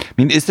 I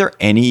mean, is there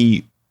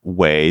any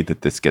way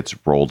that this gets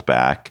rolled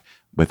back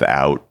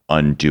without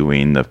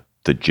undoing the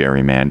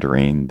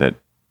gerrymandering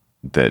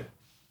that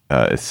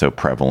is so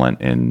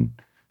prevalent in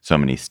so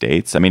many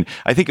states? I mean,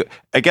 I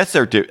guess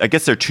there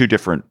are two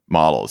different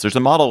models. There's a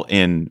model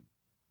in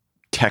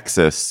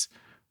Texas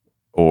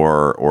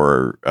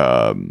or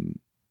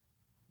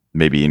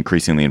maybe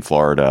increasingly in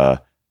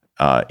Florida,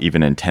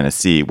 even in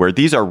Tennessee, where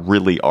these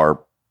are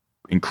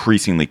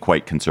increasingly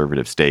quite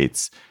conservative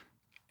states.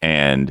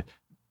 And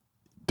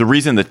the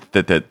reason that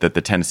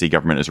the Tennessee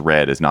government is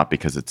red is not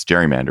because it's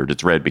gerrymandered.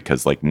 It's red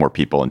because like more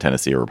people in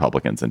Tennessee are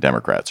Republicans than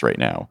Democrats right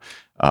now.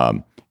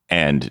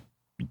 And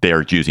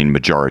they're using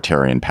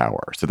majoritarian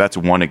power. So that's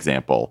one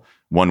example,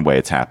 one way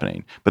it's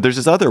happening. But there's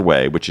this other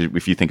way, which is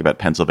if you think about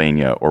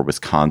Pennsylvania or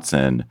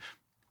Wisconsin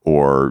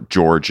or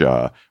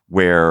Georgia,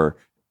 where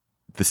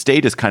the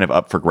state is kind of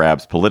up for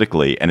grabs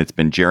politically, and it's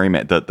been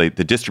gerrymandered.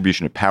 The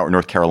distribution of power,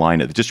 North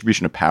Carolina, the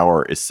distribution of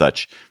power is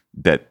such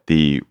that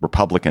the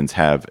Republicans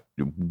have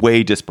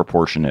way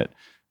disproportionate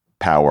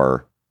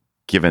power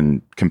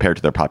given compared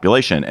to their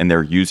population, and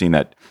they're using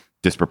that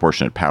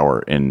disproportionate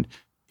power in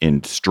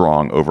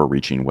strong,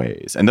 overreaching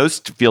ways. And those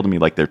feel to me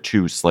like they're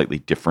two slightly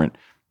different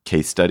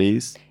case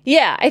studies.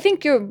 Yeah, I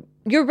think you're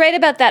You're right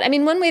about that. I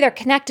mean, one way they're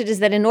connected is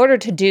that in order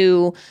to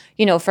do,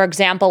 for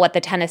example, what the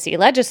Tennessee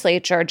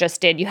legislature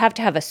just did, you have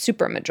to have a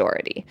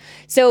supermajority.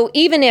 So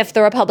even if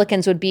the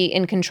Republicans would be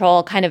in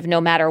control kind of no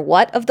matter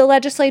what of the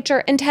legislature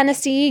in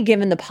Tennessee,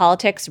 given the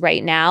politics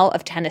right now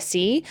of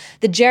Tennessee,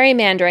 the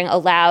gerrymandering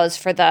allows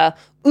for the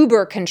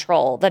uber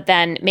control that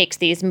then makes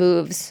these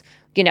moves,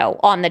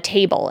 on the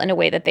table in a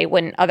way that they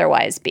wouldn't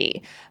otherwise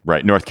be.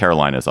 Right. North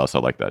Carolina is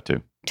also like that,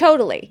 too.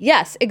 Totally.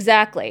 Yes,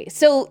 exactly.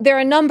 So there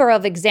are a number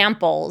of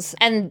examples,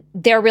 and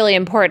they're really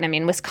important. I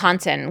mean,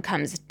 Wisconsin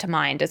comes to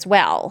mind as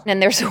well.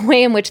 And there's a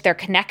way in which they're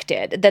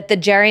connected, that the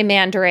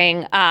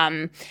gerrymandering,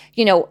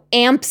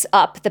 amps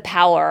up the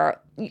power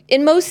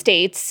in most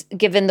states,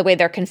 given the way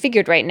they're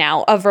configured right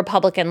now, of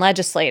Republican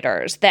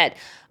legislators, that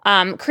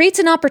creates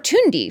an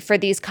opportunity for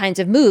these kinds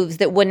of moves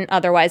that wouldn't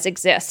otherwise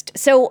exist.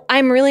 So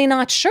I'm really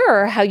not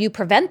sure how you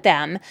prevent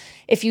them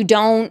if you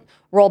don't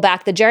roll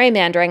back the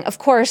gerrymandering. Of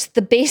course,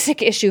 the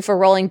basic issue for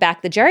rolling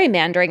back the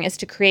gerrymandering is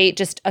to create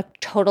just a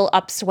total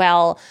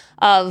upswell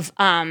of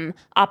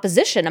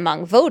opposition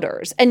among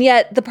voters. And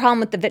yet the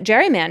problem with the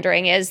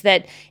gerrymandering is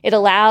that it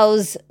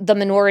allows the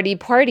minority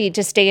party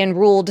to stay in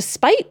rule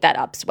despite that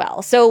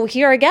upswell. So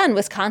here again,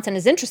 Wisconsin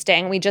is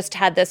interesting. We just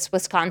had this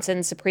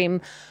Wisconsin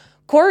Supreme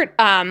Court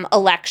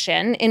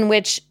election in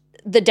which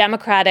the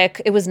Democratic,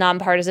 it was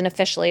nonpartisan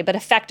officially, but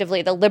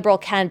effectively the liberal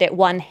candidate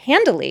won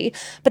handily.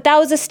 But that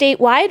was a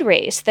statewide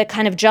race that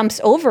kind of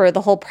jumps over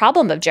the whole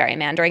problem of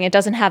gerrymandering. It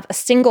doesn't have a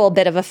single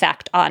bit of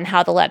effect on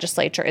how the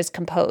legislature is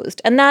composed.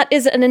 And that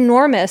is an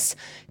enormous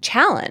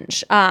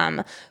challenge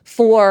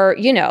for,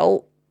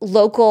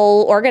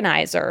 local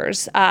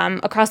organizers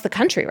across the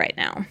country right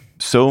now.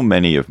 So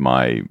many of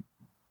my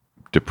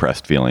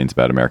depressed feelings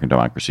about American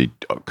democracy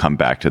come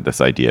back to this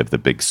idea of the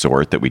big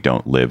sort, that we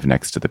don't live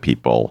next to the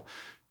people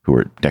who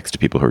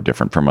are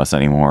different from us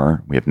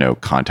anymore. We have no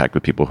contact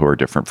with people who are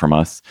different from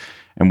us.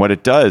 And what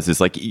it does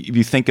is, like, if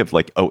you think of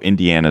like, oh,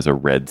 Indiana's a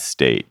red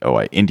state.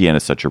 Oh,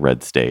 Indiana's such a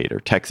red state, or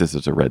Texas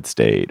is a red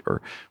state,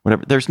 or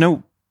whatever.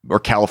 Or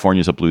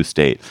California's a blue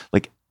state.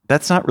 Like,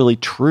 that's not really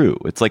true.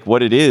 It's like,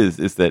 what it is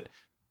that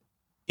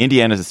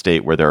Indiana's a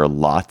state where there are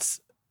lots,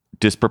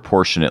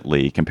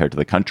 disproportionately compared to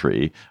the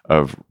country,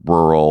 of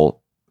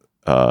rural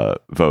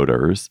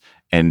voters.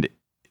 And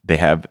they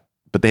have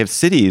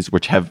cities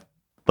which have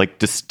like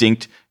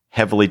distinct,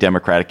 heavily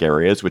Democratic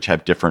areas, which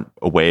have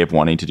a way of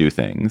wanting to do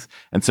things.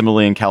 And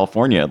similarly in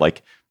California,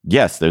 like,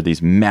 yes, there are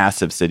these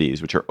massive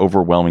cities which are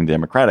overwhelmingly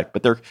Democratic,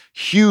 but there are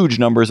huge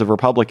numbers of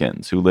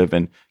Republicans who live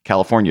in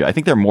California. I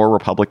think there are more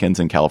Republicans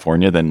in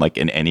California than like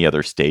in any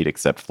other state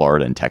except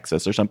Florida and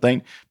Texas or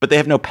something. But they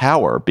have no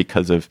power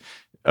because of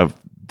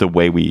the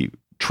way we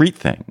treat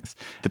things.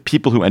 The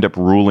people who end up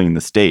ruling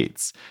the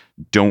states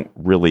don't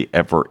really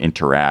ever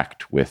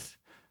interact with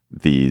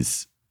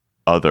these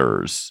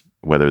others,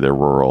 whether they're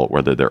rural,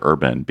 whether they're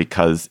urban,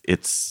 because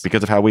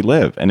of how we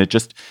live. And I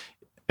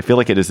feel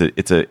like it's an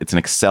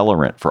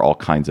accelerant for all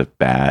kinds of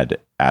bad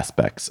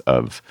aspects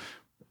of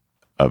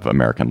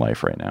American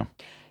life right now.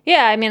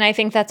 Yeah, I mean, I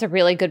think that's a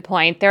really good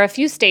point. There are a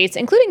few states,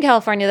 including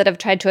California, that have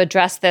tried to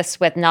address this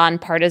with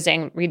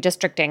nonpartisan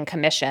redistricting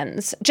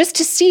commissions. Just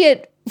to see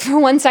it for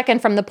 1 second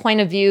from the point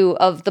of view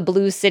of the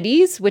blue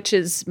cities, which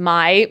is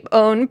my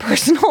own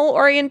personal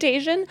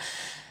orientation,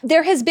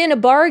 there has been a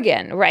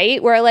bargain,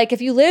 right? Where like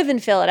if you live in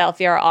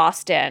Philadelphia or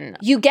Austin,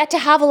 you get to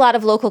have a lot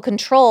of local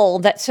control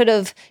that sort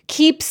of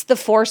keeps the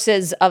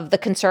forces of the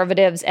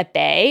conservatives at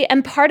bay.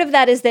 And part of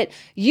that is that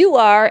you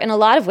are, in a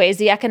lot of ways,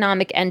 the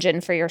economic engine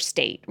for your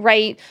state,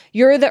 right?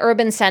 You're the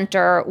urban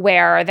center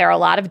where there are a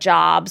lot of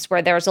jobs,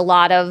 where there's a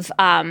lot of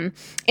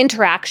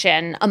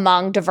interaction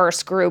among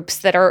diverse groups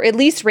that are at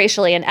least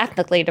racially and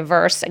ethnically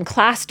diverse and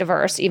class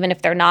diverse, even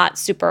if they're not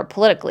super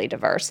politically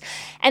diverse.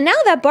 And now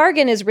that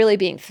bargain is really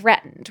being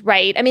threatened.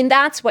 Right? I mean,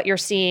 that's what you're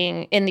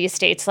seeing in these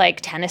states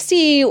like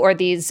Tennessee, or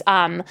these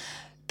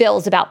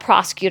bills about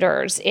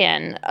prosecutors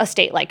in a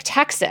state like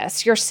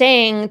Texas. You're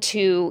saying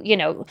to,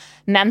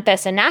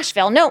 Memphis and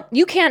Nashville, no,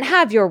 you can't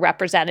have your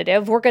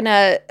representative. We're going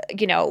to,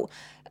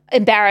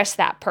 embarrass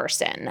that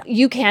person.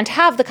 You can't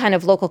have the kind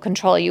of local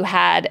control you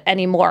had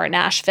anymore in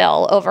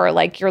Nashville over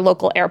like your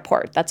local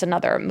airport. That's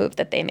another move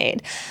that they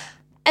made.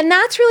 And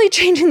that's really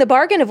changing the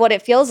bargain of what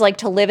it feels like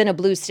to live in a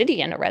blue city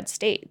in a red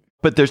state.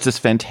 But there's this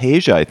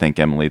fantasia, I think,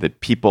 Emily, that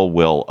people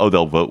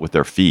they'll vote with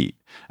their feet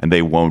and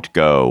they won't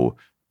go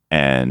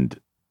and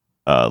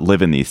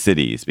live in these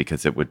cities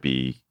because it would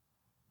be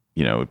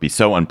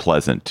so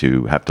unpleasant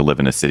to have to live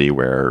in a city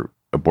where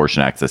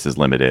abortion access is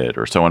limited,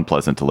 or so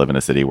unpleasant to live in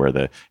a city where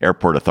the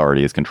airport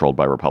authority is controlled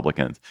by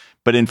Republicans.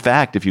 But in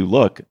fact, if you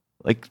look,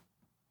 like,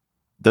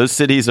 those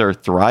cities are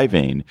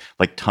thriving.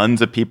 Like,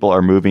 tons of people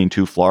are moving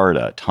to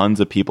Florida.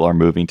 Tons of people are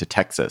moving to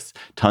Texas.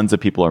 Tons of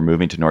people are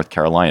moving to North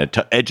Carolina.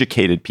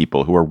 Educated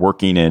people who are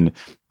working in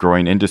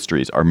growing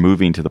industries are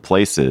moving to the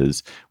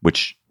places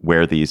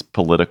where these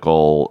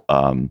political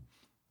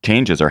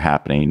changes are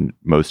happening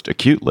most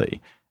acutely.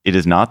 It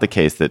is not the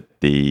case that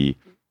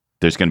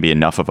there's going to be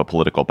enough of a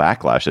political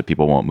backlash that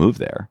people won't move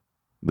there.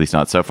 At least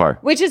not so far.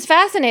 Which is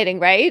fascinating,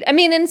 right? I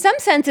mean, in some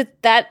sense,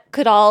 that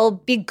could all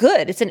be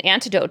good. It's an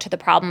antidote to the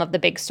problem of the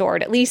big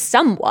sword, at least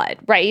somewhat,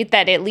 right?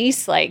 That at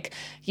least, like,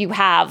 you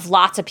have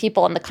lots of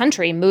people in the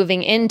country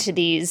moving into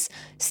these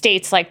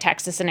states like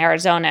Texas and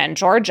Arizona and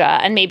Georgia,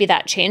 and maybe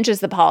that changes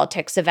the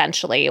politics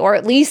eventually, or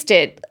at least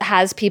it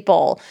has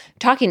people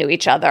talking to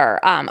each other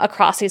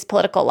across these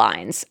political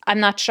lines. I'm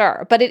not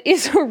sure, but it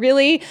is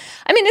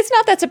it's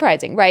not that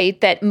surprising, right,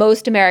 that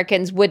most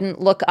Americans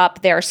wouldn't look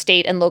up their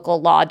state and local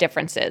law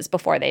differences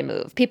before they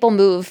move. People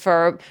move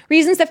for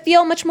reasons that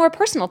feel much more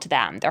personal to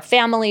them, their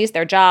families,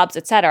 their jobs,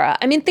 et cetera.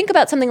 I mean, think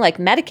about something like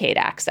Medicaid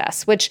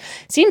access, which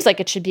seems like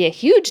it should be a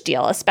huge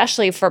deal,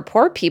 especially for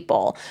poor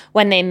people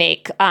when they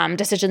make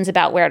decisions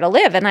about where to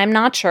live. And I'm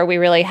not sure we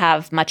really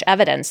have much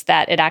evidence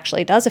that it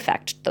actually does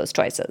affect those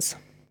choices.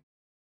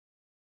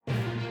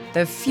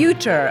 The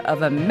future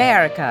of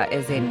America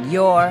is in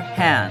your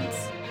hands.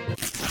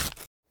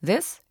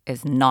 This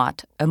is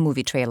not a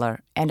movie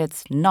trailer, and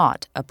it's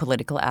not a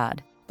political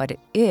ad, but it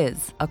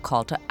is a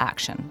call to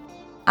action.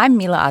 I'm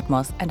Mila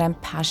Atmos, and I'm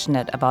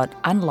passionate about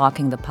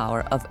unlocking the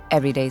power of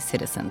everyday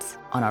citizens.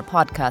 On our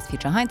podcast,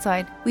 Future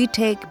Hindsight, we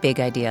take big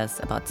ideas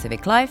about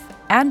civic life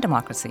and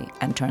democracy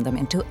and turn them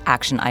into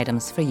action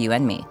items for you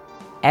and me.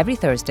 Every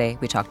Thursday,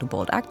 we talk to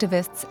bold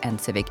activists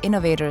and civic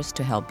innovators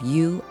to help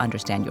you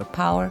understand your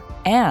power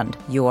and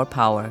your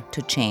power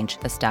to change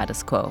the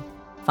status quo.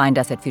 Find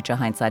us at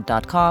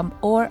futurehindsight.com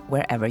or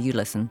wherever you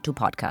listen to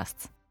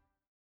podcasts.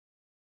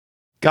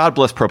 God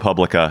bless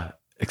ProPublica.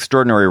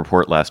 Extraordinary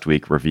report last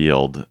week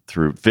revealed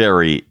through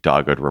very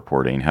dogged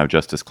reporting how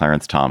Justice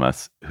Clarence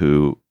Thomas,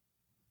 who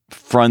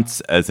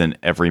fronts as an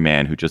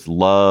everyman who just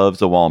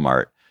loves a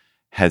Walmart,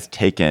 has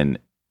taken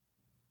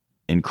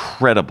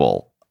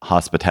incredible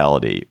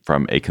hospitality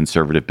from a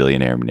conservative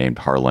billionaire named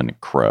Harlan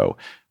Crow.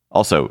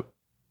 Also,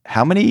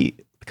 how many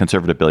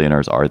conservative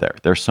billionaires are there?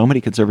 There are so many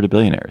conservative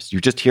billionaires.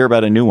 You just hear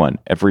about a new one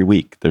every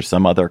week. There's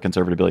some other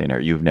conservative billionaire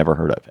you've never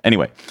heard of.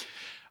 Anyway,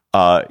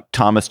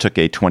 Thomas took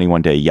a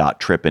 21-day yacht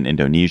trip in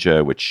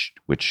Indonesia, which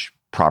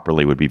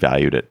properly would be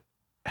valued at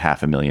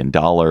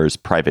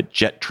 $500,000. Private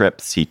jet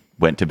trips. He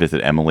went to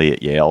visit Emily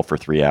at Yale for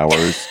 3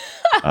 hours.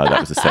 That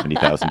was a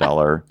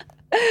 $70,000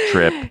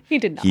 trip. He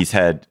did not. He's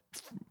had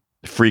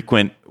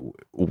frequent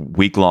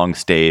week-long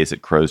stays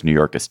at Crow's New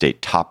York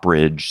estate Top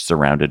Ridge,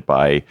 surrounded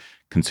by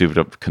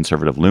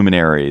conservative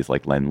luminaries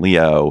like Len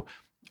Leo.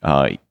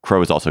 Crow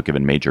has also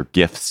given major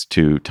gifts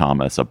to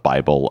Thomas, a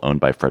Bible owned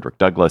by Frederick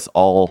Douglass,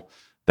 all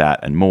that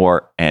and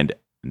more. And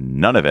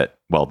none of it,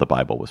 well, the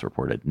Bible was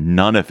reported,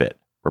 none of it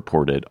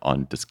reported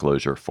on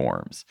disclosure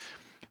forms.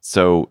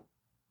 So,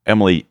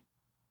 Emily,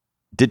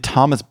 did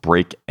Thomas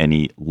break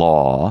any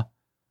law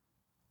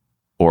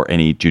or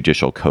any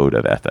judicial code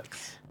of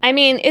ethics? I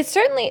mean, it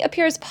certainly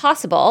appears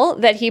possible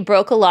that he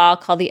broke a law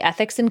called the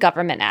Ethics in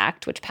Government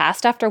Act, which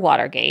passed after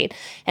Watergate,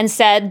 and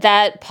said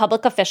that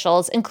public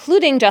officials,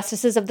 including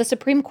justices of the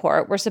Supreme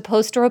Court, were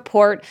supposed to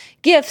report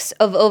gifts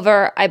of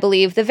over, I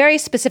believe, the very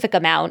specific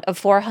amount of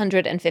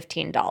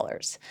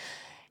 $415.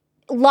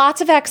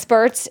 Lots of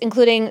experts,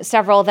 including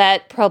several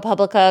that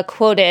ProPublica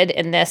quoted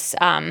in this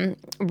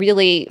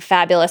really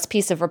fabulous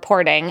piece of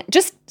reporting.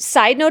 Just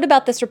side note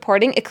about this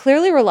reporting, it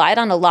clearly relied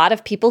on a lot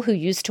of people who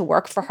used to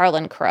work for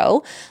Harlan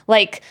Crow.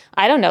 Like,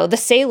 I don't know, the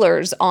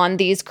sailors on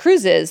these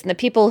cruises and the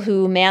people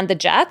who manned the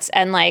jets.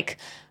 And like,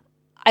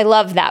 I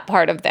love that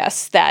part of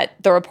this, that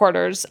the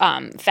reporters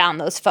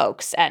found those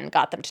folks and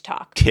got them to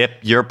talk. Tip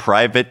your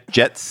private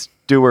jet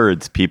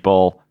stewards,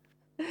 people.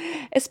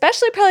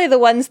 Especially probably the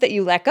ones that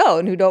you let go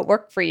and who don't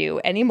work for you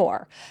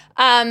anymore.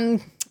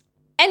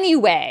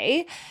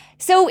 Anyway,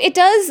 so it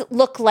does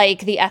look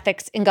like the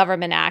Ethics in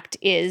Government Act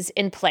is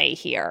in play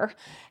here.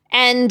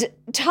 And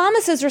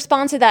Thomas's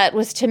response to that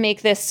was to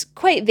make this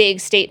quite vague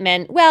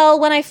statement. Well,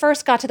 when I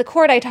first got to the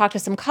court, I talked to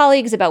some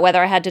colleagues about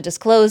whether I had to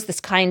disclose this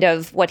kind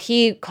of what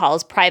he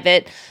calls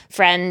private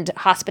friend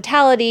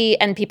hospitality,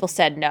 and people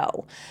said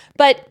no.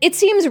 But it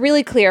seems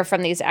really clear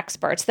from these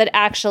experts that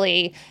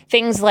actually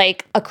things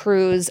like a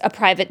cruise, a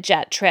private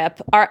jet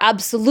trip are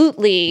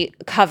absolutely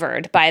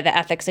covered by the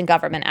Ethics in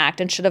Government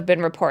Act and should have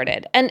been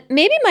reported. And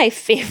maybe my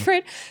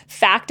favorite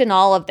fact in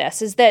all of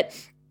this is that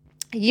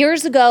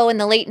years ago in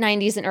the late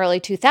 90s and early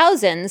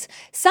 2000s,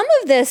 some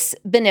of this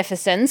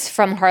beneficence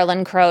from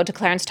Harlan Crow to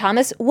Clarence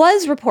Thomas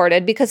was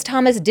reported because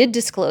Thomas did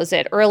disclose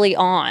it early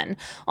on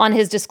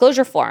his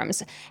disclosure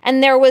forms.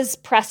 And there was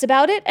press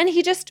about it, and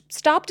he just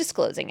stopped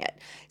disclosing it.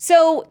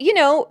 So, you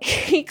know,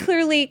 he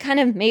clearly kind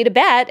of made a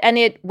bet, and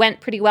it went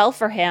pretty well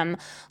for him,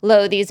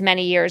 lo these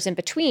many years in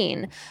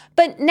between.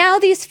 But now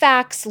these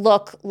facts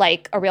look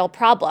like a real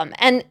problem.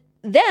 And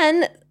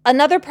then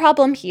Another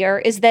problem here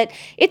is that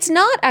it's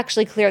not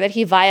actually clear that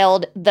he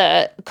violated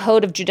the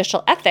Code of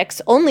Judicial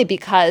Ethics only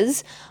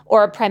because,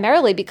 or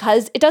primarily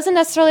because, it doesn't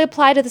necessarily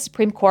apply to the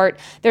Supreme Court.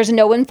 There's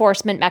no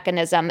enforcement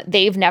mechanism.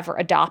 They've never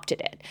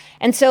adopted it.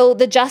 And so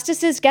the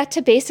justices get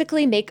to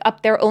basically make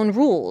up their own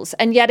rules.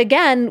 And yet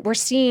again, we're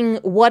seeing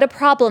what a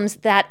problem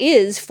that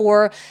is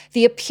for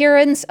the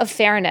appearance of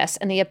fairness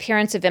and the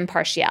appearance of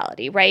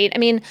impartiality, right? I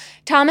mean,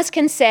 Thomas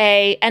can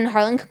say, and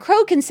Harlan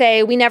Crow can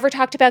say, we never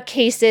talked about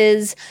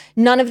cases,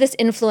 none of this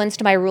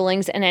influenced my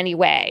rulings in any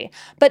way.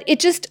 But it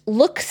just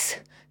looks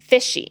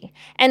fishy.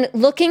 And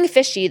looking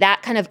fishy,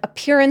 that kind of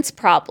appearance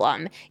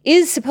problem,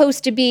 is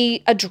supposed to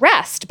be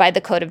addressed by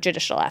the Code of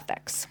Judicial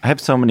Ethics. I have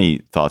so many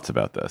thoughts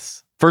about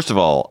this. First of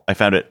all, I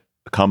found it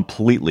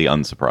completely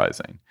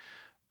unsurprising.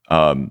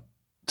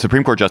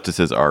 Supreme Court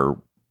justices are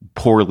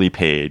poorly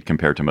paid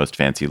compared to most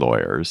fancy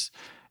lawyers.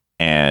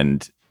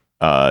 And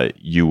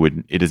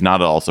it is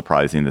not at all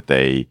surprising that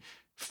they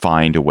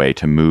find a way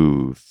to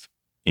move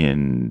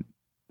in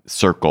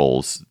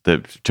circles,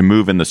 to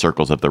move in the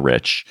circles of the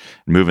rich,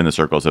 move in the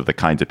circles of the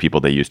kinds of people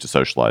they used to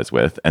socialize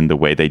with. And the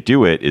way they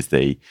do it is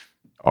they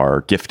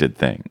are gifted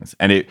things.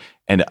 And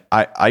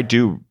I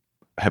do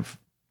have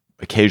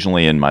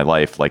occasionally in my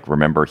life, like,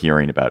 remember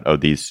hearing about,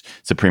 these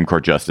Supreme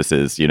Court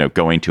justices,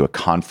 going to a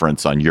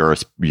conference on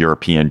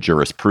European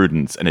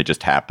jurisprudence, and it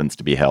just happens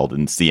to be held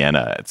in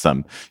Siena at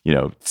some,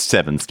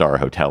 7-star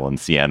hotel in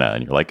Siena.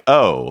 And you're like,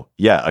 oh,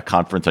 yeah, a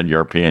conference on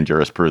European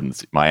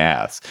jurisprudence, my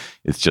ass.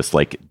 It's just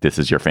like, this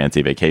is your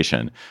fancy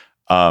vacation.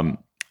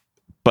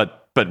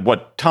 But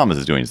what Thomas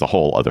is doing is a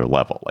whole other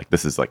level. Like,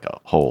 this is like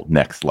a whole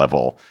next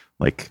level,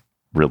 like,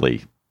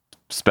 really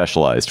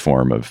specialized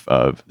form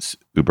of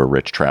uber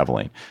rich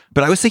traveling.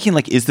 But I was thinking,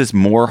 like, is this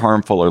more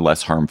harmful or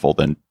less harmful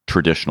than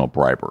traditional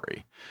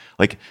bribery?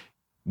 Like,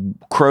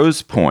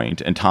 Crow's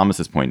point and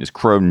Thomas's point is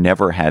Crow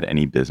never had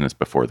any business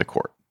before the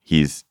court.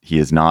 He's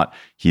not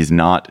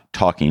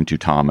talking to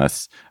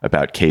Thomas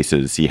about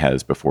cases he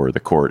has before the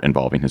court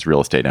involving his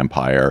real estate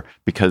empire,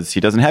 because he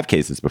doesn't have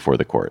cases before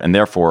the court, and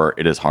therefore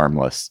it is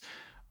harmless.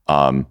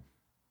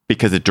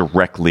 Because it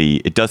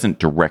doesn't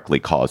directly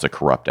cause a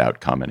corrupt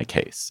outcome in a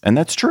case. And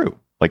that's true.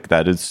 Like,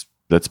 that's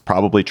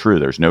probably true.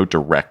 There's no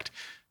direct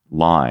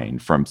line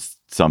from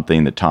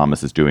something that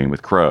Thomas is doing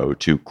with Crow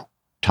to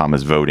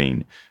Thomas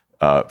voting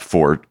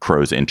for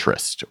Crow's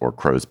interest or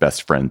Crow's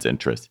best friend's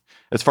interest.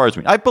 As far as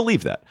I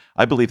believe that.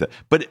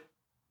 But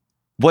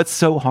what's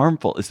so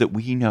harmful is that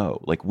we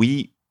know, like,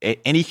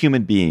 any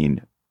human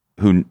being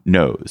who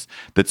knows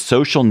that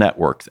social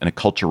networks and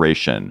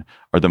acculturation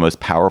are the most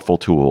powerful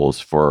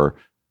tools for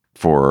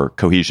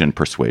cohesion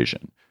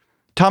persuasion.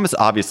 Thomas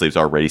obviously is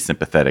already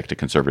sympathetic to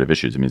conservative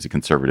issues. I mean, he's a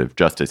conservative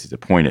justice. He's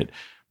appointed.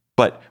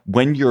 But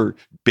when you're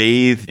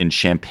bathed in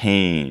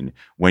champagne,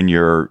 when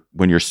you're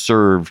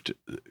served,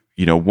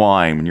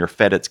 wine, when you're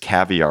fed its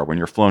caviar, when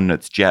you're flown in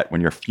its jet,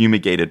 when you're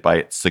fumigated by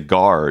its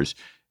cigars,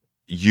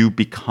 you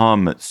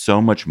become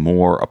so much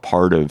more a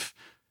part of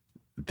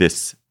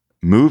this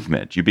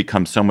movement. You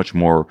become so much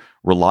more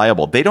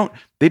reliable. They don't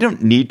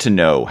need to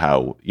know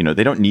how,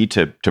 they don't need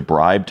to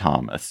bribe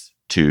Thomas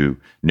to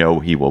know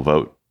he will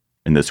vote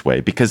in this way,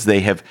 because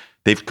they've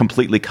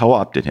completely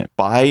co-opted him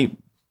by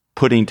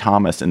putting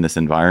Thomas in this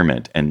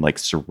environment and, like,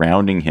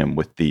 surrounding him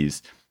with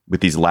these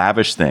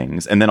lavish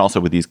things, and then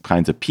also with these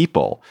kinds of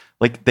people.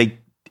 Like,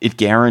 it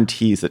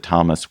guarantees that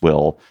Thomas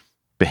will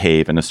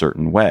behave in a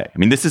certain way. I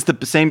mean, this is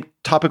the same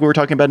topic we were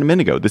talking about a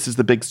minute ago. This is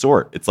the big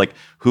sort. It's like,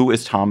 who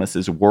is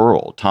Thomas's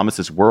world?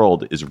 Thomas's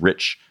world is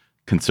rich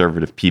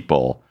conservative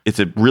people. It's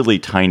a really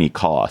tiny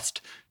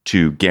cost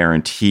to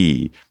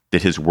guarantee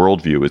that his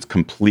worldview is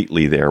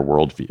completely their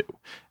worldview.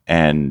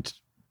 And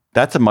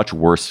that's a much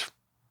worse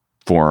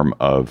form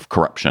of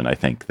corruption, I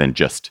think, than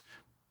just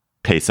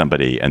pay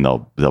somebody and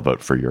they'll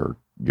vote for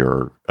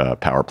your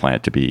power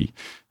plant to be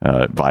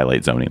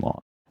violate zoning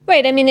law.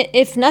 Right. I mean,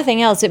 if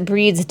nothing else, it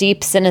breeds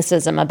deep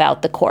cynicism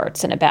about the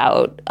courts and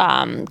about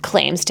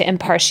claims to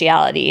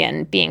impartiality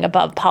and being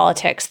above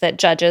politics that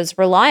judges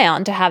rely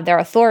on to have their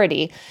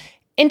authority.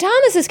 In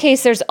Thomas's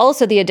case, there's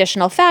also the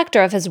additional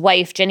factor of his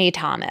wife, Ginny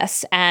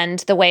Thomas, and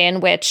the way in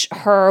which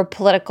her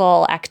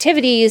political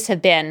activities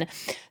have been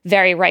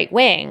very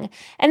right-wing.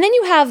 And then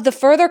you have the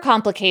further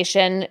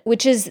complication,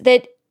 which is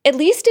that at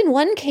least in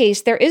one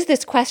case, there is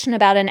this question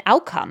about an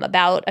outcome,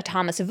 about a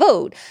Thomas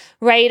vote,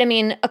 right? I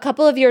mean, a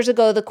couple of years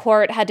ago, the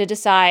court had to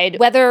decide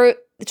whether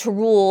to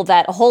rule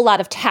that a whole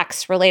lot of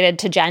texts related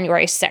to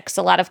January 6th,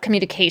 a lot of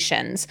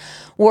communications,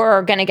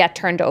 were going to get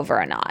turned over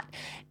or not.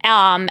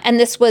 And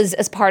this was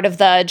as part of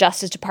the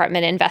Justice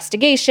Department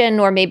investigation,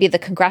 or maybe the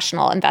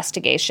congressional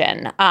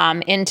investigation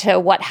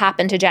into what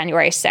happened to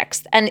January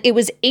 6th. And it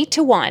was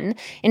 8-1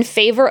 in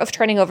favor of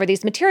turning over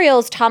these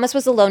materials. Thomas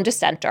was the lone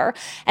dissenter.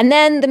 And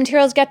then the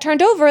materials get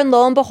turned over, and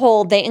lo and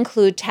behold, they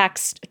include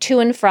text to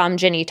and from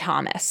Ginny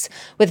Thomas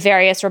with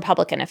various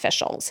Republican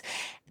officials.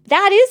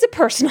 That is a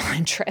personal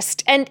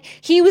interest, and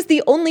he was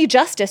the only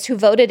justice who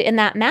voted in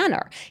that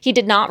manner. He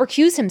did not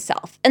recuse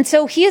himself. And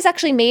so he has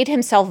actually made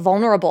himself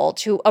vulnerable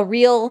to a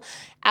real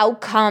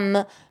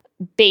outcome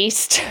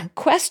based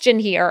question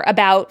here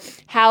about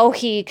how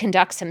he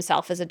conducts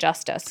himself as a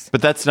justice.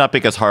 But that's not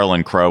because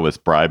Harlan Crow was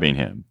bribing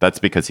him. That's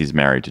because he's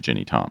married to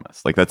Ginny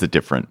Thomas. Like, that's a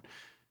different...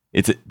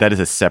 that is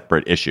a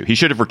separate issue. He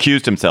should have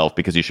recused himself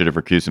because he should have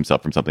recused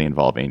himself from something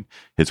involving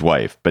his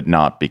wife, but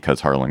not because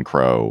Harlan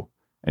Crow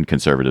and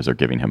conservatives are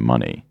giving him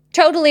money.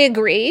 Totally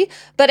agree,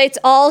 but it's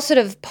all sort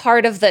of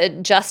part of the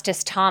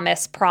Justice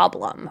Thomas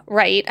problem,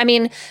 right? I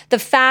mean, the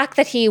fact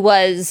that he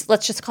was,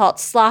 let's just call it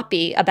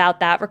sloppy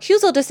about that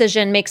recusal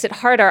decision makes it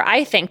harder,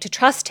 I think, to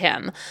trust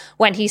him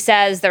when he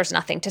says there's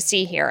nothing to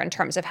see here in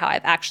terms of how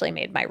I've actually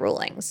made my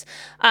rulings.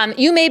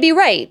 You may be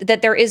right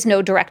that there is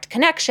no direct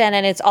connection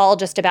and it's all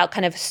just about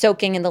kind of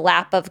soaking in the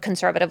lap of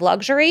conservative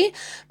luxury,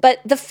 but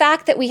the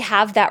fact that we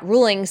have that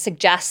ruling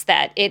suggests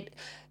that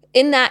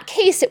in that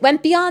case, it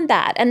went beyond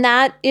that. And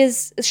that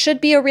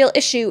should be a real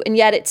issue. And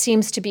yet it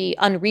seems to be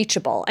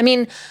unreachable. I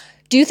mean,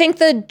 do you think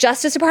the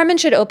Justice Department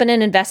should open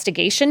an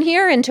investigation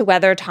here into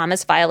whether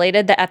Thomas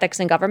violated the Ethics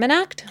in Government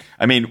Act?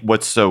 I mean,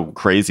 what's so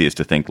crazy is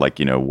to think like,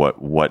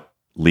 what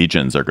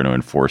legions are going to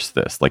enforce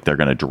this? Like they're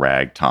going to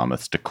drag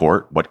Thomas to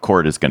court. What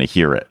court is going to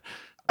hear it?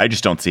 I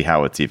just don't see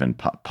how it's even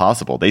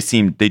possible. They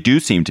do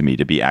seem to me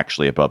to be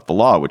actually above the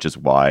law, which is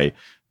why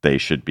they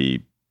should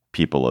be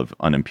people of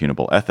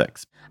unimpugnable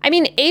ethics. I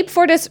mean, Abe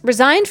Fortas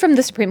resigned from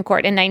the Supreme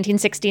Court in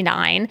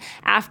 1969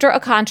 after a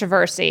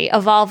controversy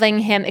involving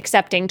him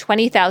accepting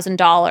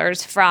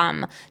 $20,000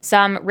 from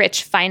some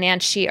rich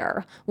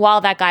financier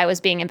while that guy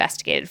was being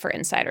investigated for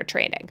insider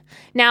trading.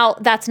 Now,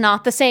 that's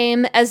not the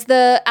same as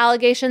the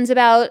allegations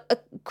about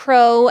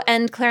Crow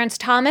and Clarence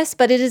Thomas,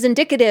 but it is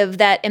indicative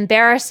that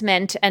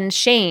embarrassment and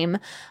shame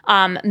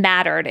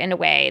mattered in a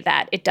way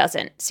that it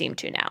doesn't seem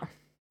to now.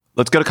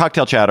 Let's go to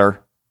cocktail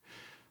chatter.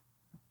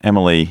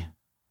 Emily,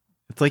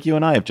 it's like you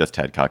and I have just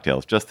had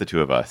cocktails, just the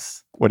two of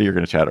us. What are you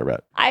going to chatter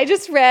about? I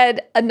just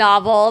read a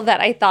novel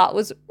that I thought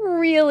was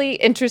really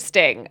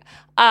interesting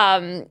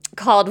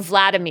called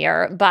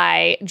Vladimir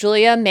by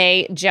Julia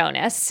May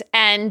Jonas.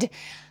 And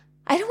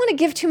I don't want to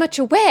give too much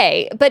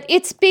away, but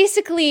it's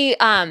basically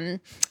a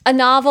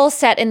novel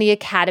set in the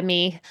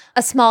academy,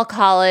 a small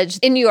college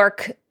in New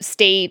York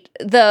State.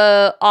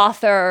 The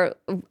author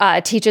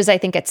teaches, I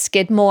think, at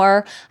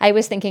Skidmore. I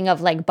was thinking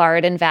of like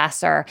Bard and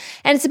Vassar.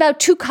 And it's about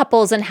two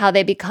couples and how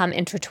they become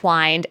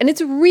intertwined. And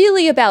it's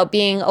really about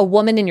being a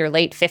woman in your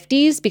late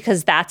 50s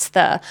because that's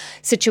the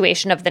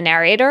situation of the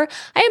narrator.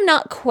 I am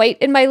not quite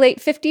in my late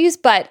 50s,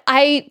 but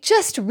I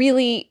just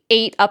really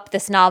ate up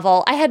this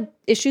novel. I had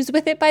issues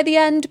with it by the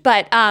end,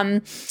 but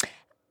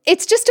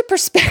it's just a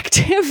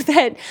perspective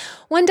that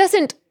one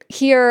doesn't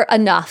hear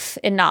enough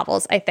in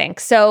novels, I think.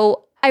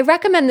 So I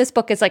recommend this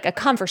book as like a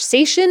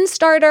conversation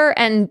starter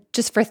and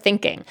just for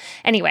thinking.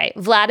 Anyway,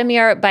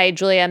 Vladimir by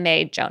Julia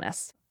May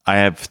Jonas. I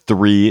have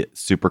 3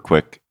 super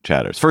quick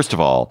chatters. First of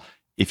all,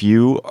 if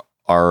you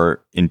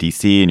are in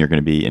DC and you're going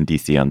to be in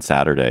DC on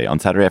Saturday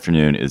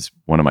afternoon is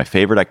one of my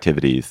favorite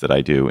activities that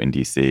I do in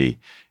DC.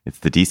 It's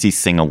the DC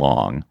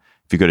Sing-Along.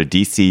 If you go to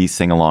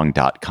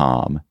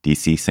dcsingalong.com,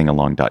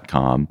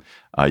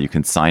 you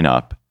can sign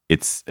up.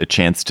 It's a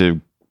chance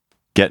to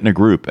get in a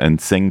group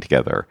and sing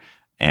together.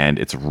 And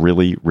it's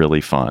really,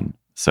 really fun.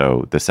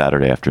 So this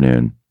Saturday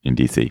afternoon in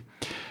DC.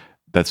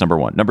 That's number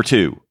 1. Number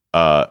 2,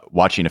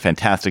 watching a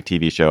fantastic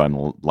TV show.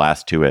 I'm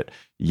last to it.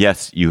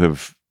 Yes, you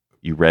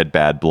read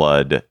Bad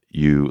Blood.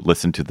 You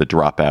listened to the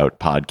Dropout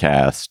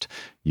podcast.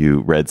 You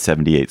read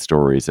 78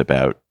 stories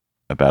about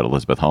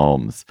Elizabeth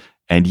Holmes.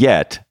 And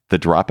yet, the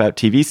Dropout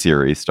TV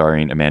series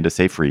starring Amanda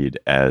Seyfried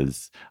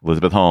as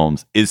Elizabeth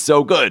Holmes is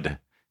so good.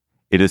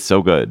 It is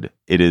so good.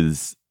 It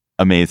is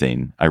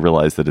amazing. I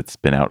realize that it's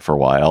been out for a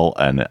while,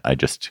 and I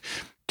just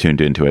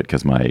tuned into it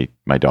because my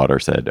daughter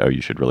said, "Oh,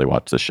 you should really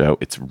watch this show.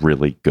 It's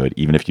really good.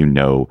 Even if you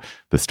know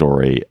the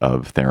story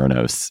of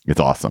Theranos, it's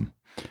awesome."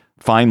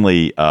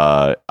 Finally,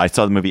 I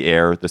saw the movie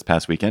Air this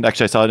past weekend.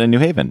 Actually, I saw it in New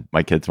Haven.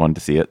 My kids wanted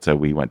to see it, so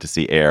we went to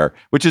see Air,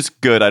 which is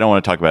good. I don't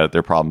want to talk about it. There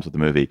are problems with the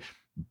movie.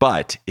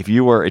 But if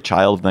you were a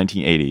child of the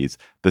 1980s,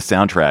 the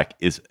soundtrack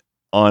is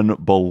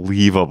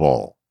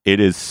unbelievable.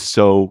 It is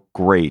so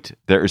great.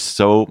 There is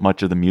so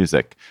much of the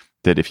music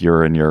that if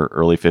you're in your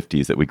early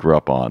 50s that we grew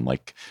up on,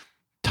 like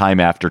Time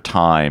After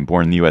Time,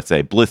 Born in the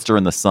USA, Blister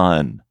in the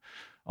Sun,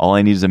 All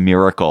I Need Is a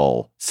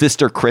Miracle,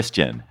 Sister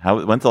Christian.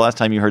 When's the last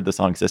time you heard the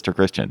song Sister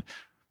Christian?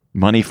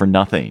 Money for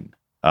Nothing,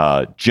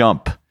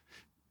 Jump.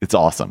 It's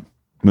awesome.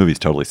 The movie's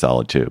totally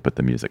solid too, but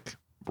the music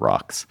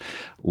rocks.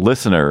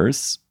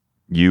 Listeners,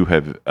 you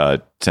have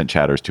sent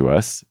chatters to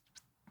us.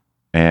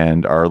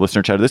 And our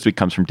listener chatter this week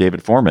comes from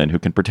David Foreman, who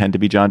can pretend to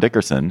be John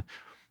Dickerson.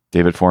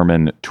 David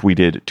Foreman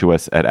tweeted to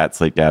us at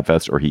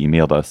 @SlateGabFest, or he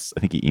emailed us. I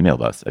think he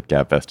emailed us at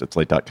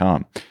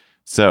gabfest@slate.com.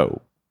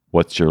 So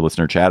what's your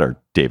listener chatter,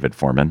 David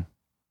Foreman?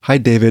 Hi,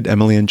 David,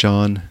 Emily, and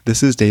John.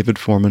 This is David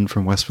Foreman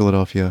from West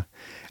Philadelphia,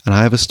 and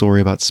I have a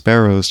story about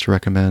sparrows to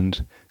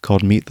recommend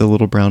called Meet the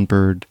Little Brown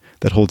Bird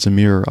That Holds a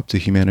Mirror Up to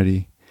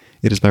Humanity.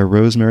 It is by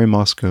Rosemary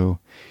Moscow,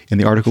 and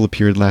the article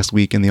appeared last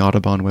week in the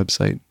Audubon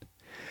website.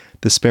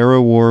 The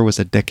Sparrow War was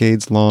a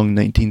decades-long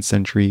 19th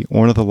century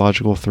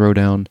ornithological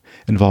throwdown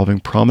involving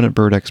prominent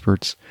bird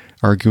experts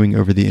arguing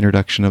over the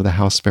introduction of the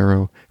house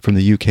sparrow from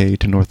the UK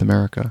to North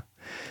America.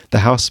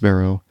 The house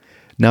sparrow,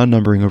 now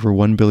numbering over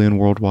 1 billion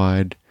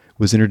worldwide,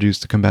 was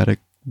introduced to combat a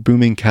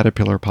booming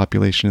caterpillar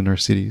population in our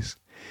cities.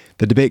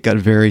 The debate got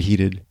very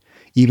heated.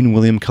 Even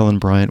William Cullen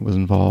Bryant was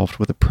involved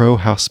with a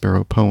pro-house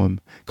sparrow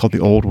poem called The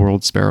Old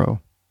World Sparrow.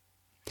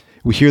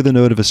 We hear the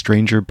note of a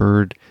stranger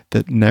bird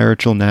that ne'er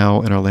till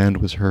now in our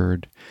land was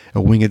heard.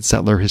 A winged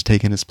settler has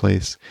taken his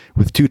place,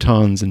 with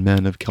Teutons and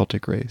men of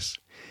Celtic race.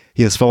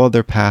 He has followed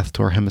their path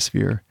to our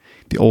hemisphere.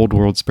 The old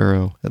world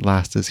sparrow at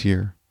last is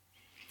here.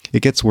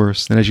 It gets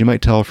worse, and as you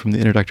might tell from the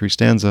introductory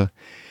stanza,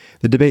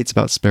 the debates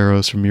about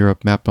sparrows from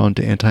Europe mapped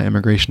onto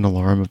anti-immigration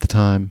alarm of the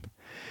time.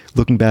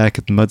 Looking back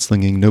at the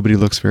mudslinging, nobody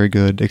looks very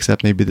good,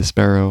 except maybe the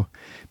sparrow,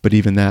 but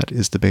even that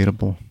is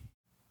debatable.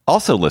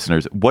 Also,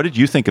 listeners, what did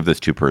you think of this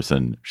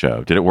two-person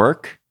show? Did it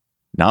work?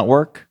 Not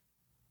work?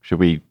 Should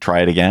we try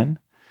it again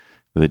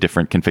with a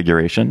different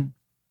configuration?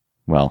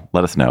 Well,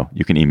 let us know.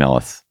 You can email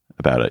us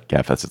about it,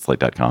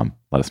 gabfest@slate.com.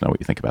 Let us know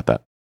what you think about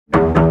that.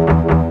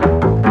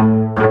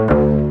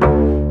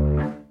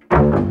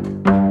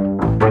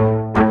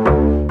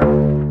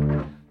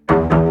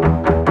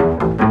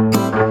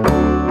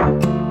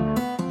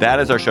 That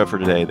is our show for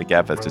today. The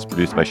Gabfest is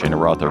produced by Shana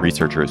Roth. Our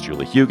researcher is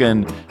Julie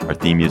Hugan. Our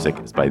theme music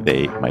is by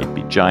They Might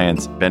Be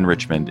Giants. Ben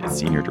Richmond is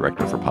Senior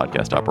Director for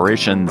Podcast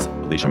Operations.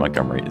 Alicia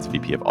Montgomery is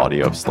VP of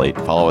Audio of Slate.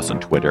 Follow us on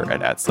Twitter at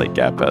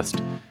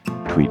 @SlateGabfest.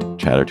 Tweet,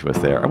 chatter to us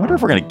there. I wonder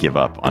if we're going to give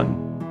up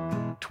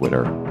on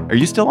Twitter. Are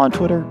you still on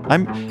Twitter?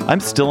 I'm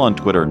still on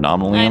Twitter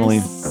nominally, Emily.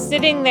 I'm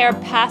sitting there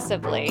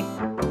passively,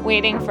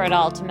 waiting for it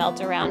all to melt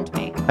around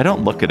me. I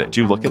don't look at it.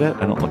 Do you look at it?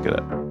 I don't look at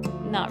it.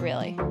 Not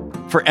really.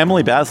 For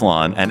Emily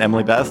Bazelon and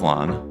Emily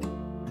Bazelon,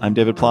 I'm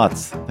David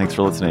Plotz. Thanks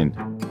for listening.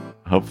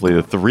 Hopefully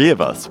the three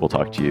of us will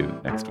talk to you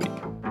next week.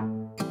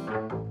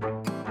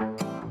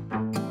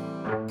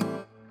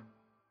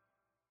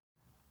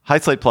 Hi,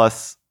 Slate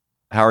Plus.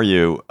 How are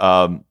you?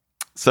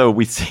 So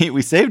we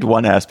saved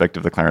one aspect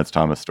of the Clarence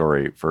Thomas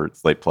story for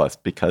Slate Plus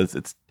because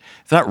it's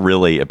not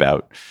really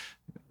about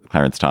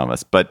Clarence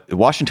Thomas. But the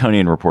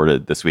Washingtonian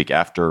reported this week,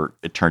 after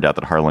it turned out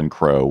that Harlan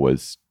Crow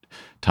was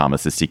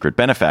Thomas's secret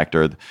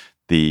benefactor,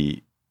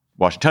 the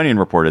Washingtonian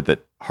reported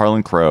that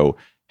Harlan Crow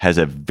has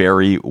a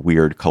very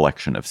weird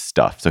collection of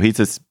stuff. So he's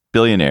this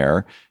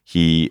billionaire.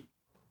 He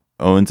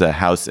owns a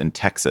house in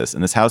Texas,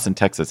 and this house in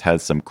Texas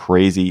has some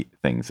crazy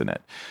things in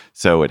it.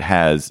 So it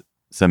has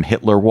some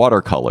Hitler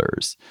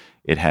watercolors.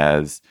 It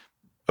has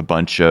a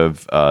bunch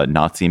of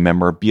Nazi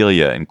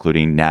memorabilia,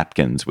 including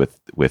napkins with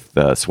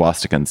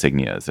swastika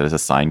insignias. It has a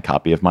signed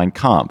copy of Mein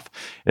Kampf.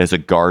 It has a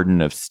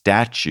garden of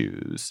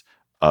statues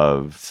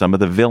of some of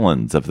the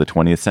villains of the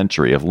 20th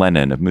century, of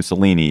Lenin, of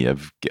Mussolini,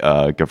 of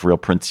Gavril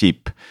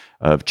Princip,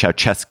 of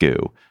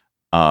Ceausescu.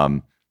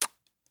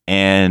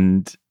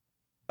 And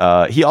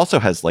he also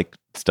has like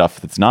stuff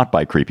that's not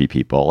by creepy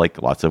people,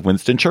 like lots of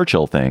Winston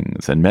Churchill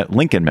things and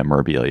Lincoln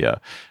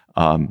memorabilia.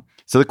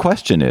 So the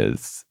question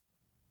is,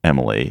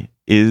 Emily,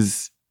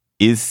 is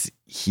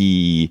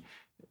he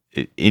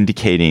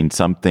indicating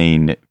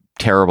something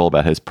terrible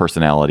about his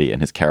personality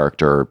and his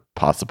character,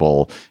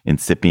 possible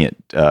incipient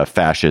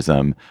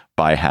fascism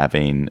by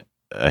having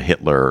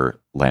Hitler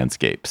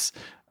landscapes?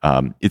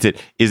 Is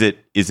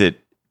it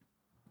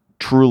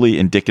truly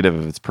indicative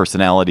of his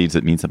personality? Does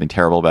it mean something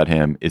terrible about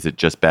him? Is it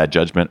just bad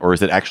judgment, or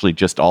is it actually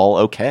just all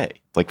okay?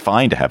 Like,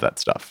 fine to have that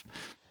stuff.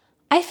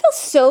 I feel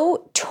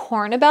so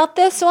torn about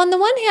this. So on the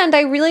one hand,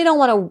 I really don't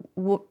want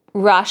to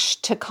rush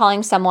to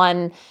calling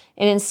someone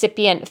an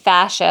incipient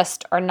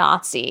fascist or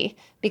Nazi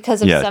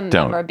because of some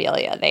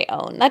memorabilia they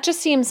own. That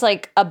just seems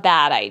like a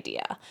bad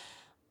idea.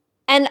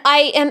 And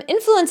I am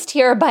influenced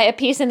here by a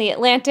piece in The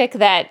Atlantic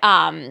that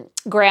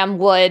Graham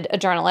Wood, a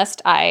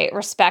journalist I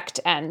respect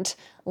and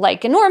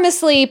like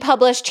enormously,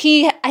 published.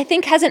 He, I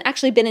think, hasn't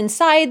actually been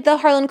inside the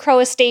Harlan Crow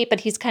estate, but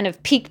he's kind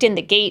of peeked in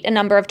the gate a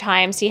number of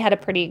times. He had a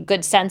pretty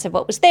good sense of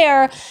what was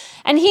there.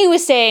 And he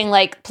was saying,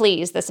 like,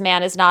 please, this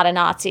man is not a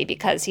Nazi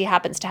because he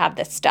happens to have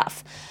this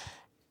stuff.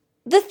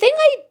 The thing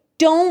I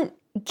don't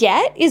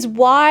get is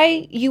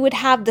why you would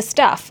have the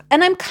stuff.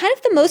 And I'm kind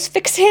of the most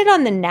fixated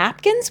on the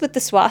napkins with the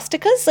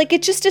swastikas. Like,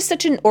 it just is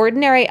such an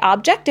ordinary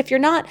object. If you're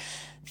not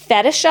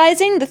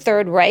fetishizing the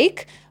Third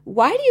Reich,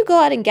 why do you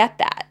go out and get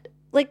that?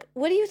 Like,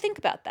 what do you think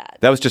about that?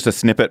 That was just a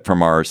snippet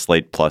from our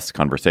Slate Plus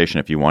conversation.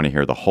 If you want to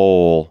hear the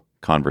whole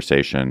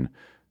conversation,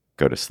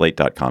 go to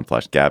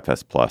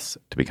slate.com/GabFest Plus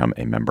to become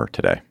a member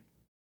today.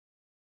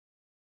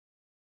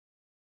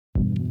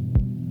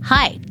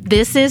 Hi,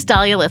 this is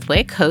Dahlia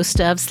Lithwick, host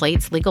of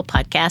Slate's legal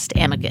podcast,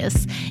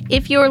 Amicus.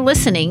 If you're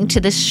listening to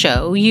this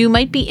show, you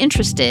might be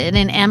interested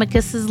in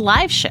Amicus's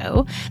live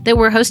show that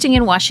we're hosting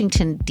in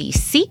Washington,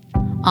 D.C.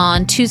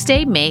 on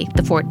Tuesday, May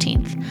the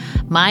 14th.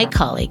 My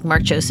colleague,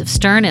 Mark Joseph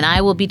Stern, and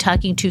I will be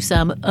talking to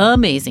some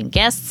amazing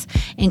guests,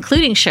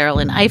 including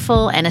Sherilyn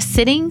Ifill and a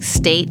sitting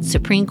state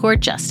Supreme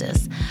Court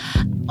justice.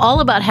 all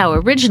about how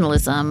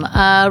originalism,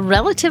 a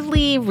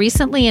relatively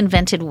recently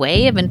invented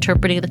way of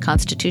interpreting the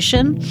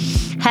Constitution,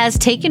 has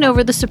taken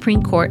over the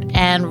Supreme Court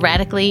and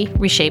radically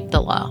reshaped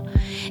the law.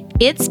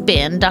 It's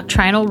been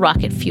doctrinal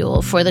rocket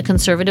fuel for the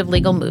conservative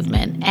legal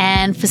movement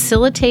and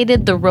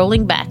facilitated the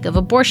rolling back of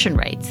abortion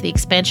rights, the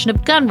expansion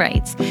of gun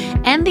rights,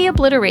 and the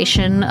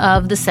obliteration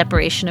of the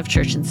separation of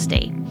church and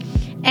state.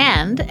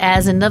 And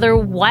as another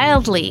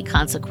wildly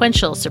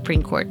consequential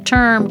Supreme Court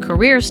term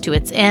careers to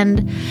its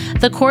end,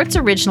 the court's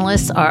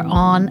originalists are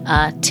on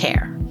a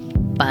tear.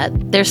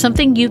 But there's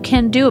something you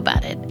can do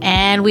about it,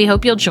 and we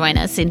hope you'll join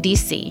us in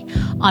D.C.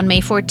 on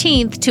May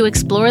 14th to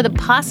explore the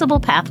possible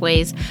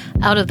pathways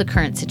out of the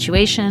current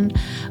situation.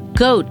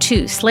 Go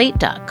to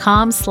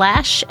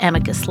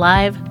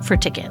slate.com/amicuslive for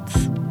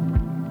tickets.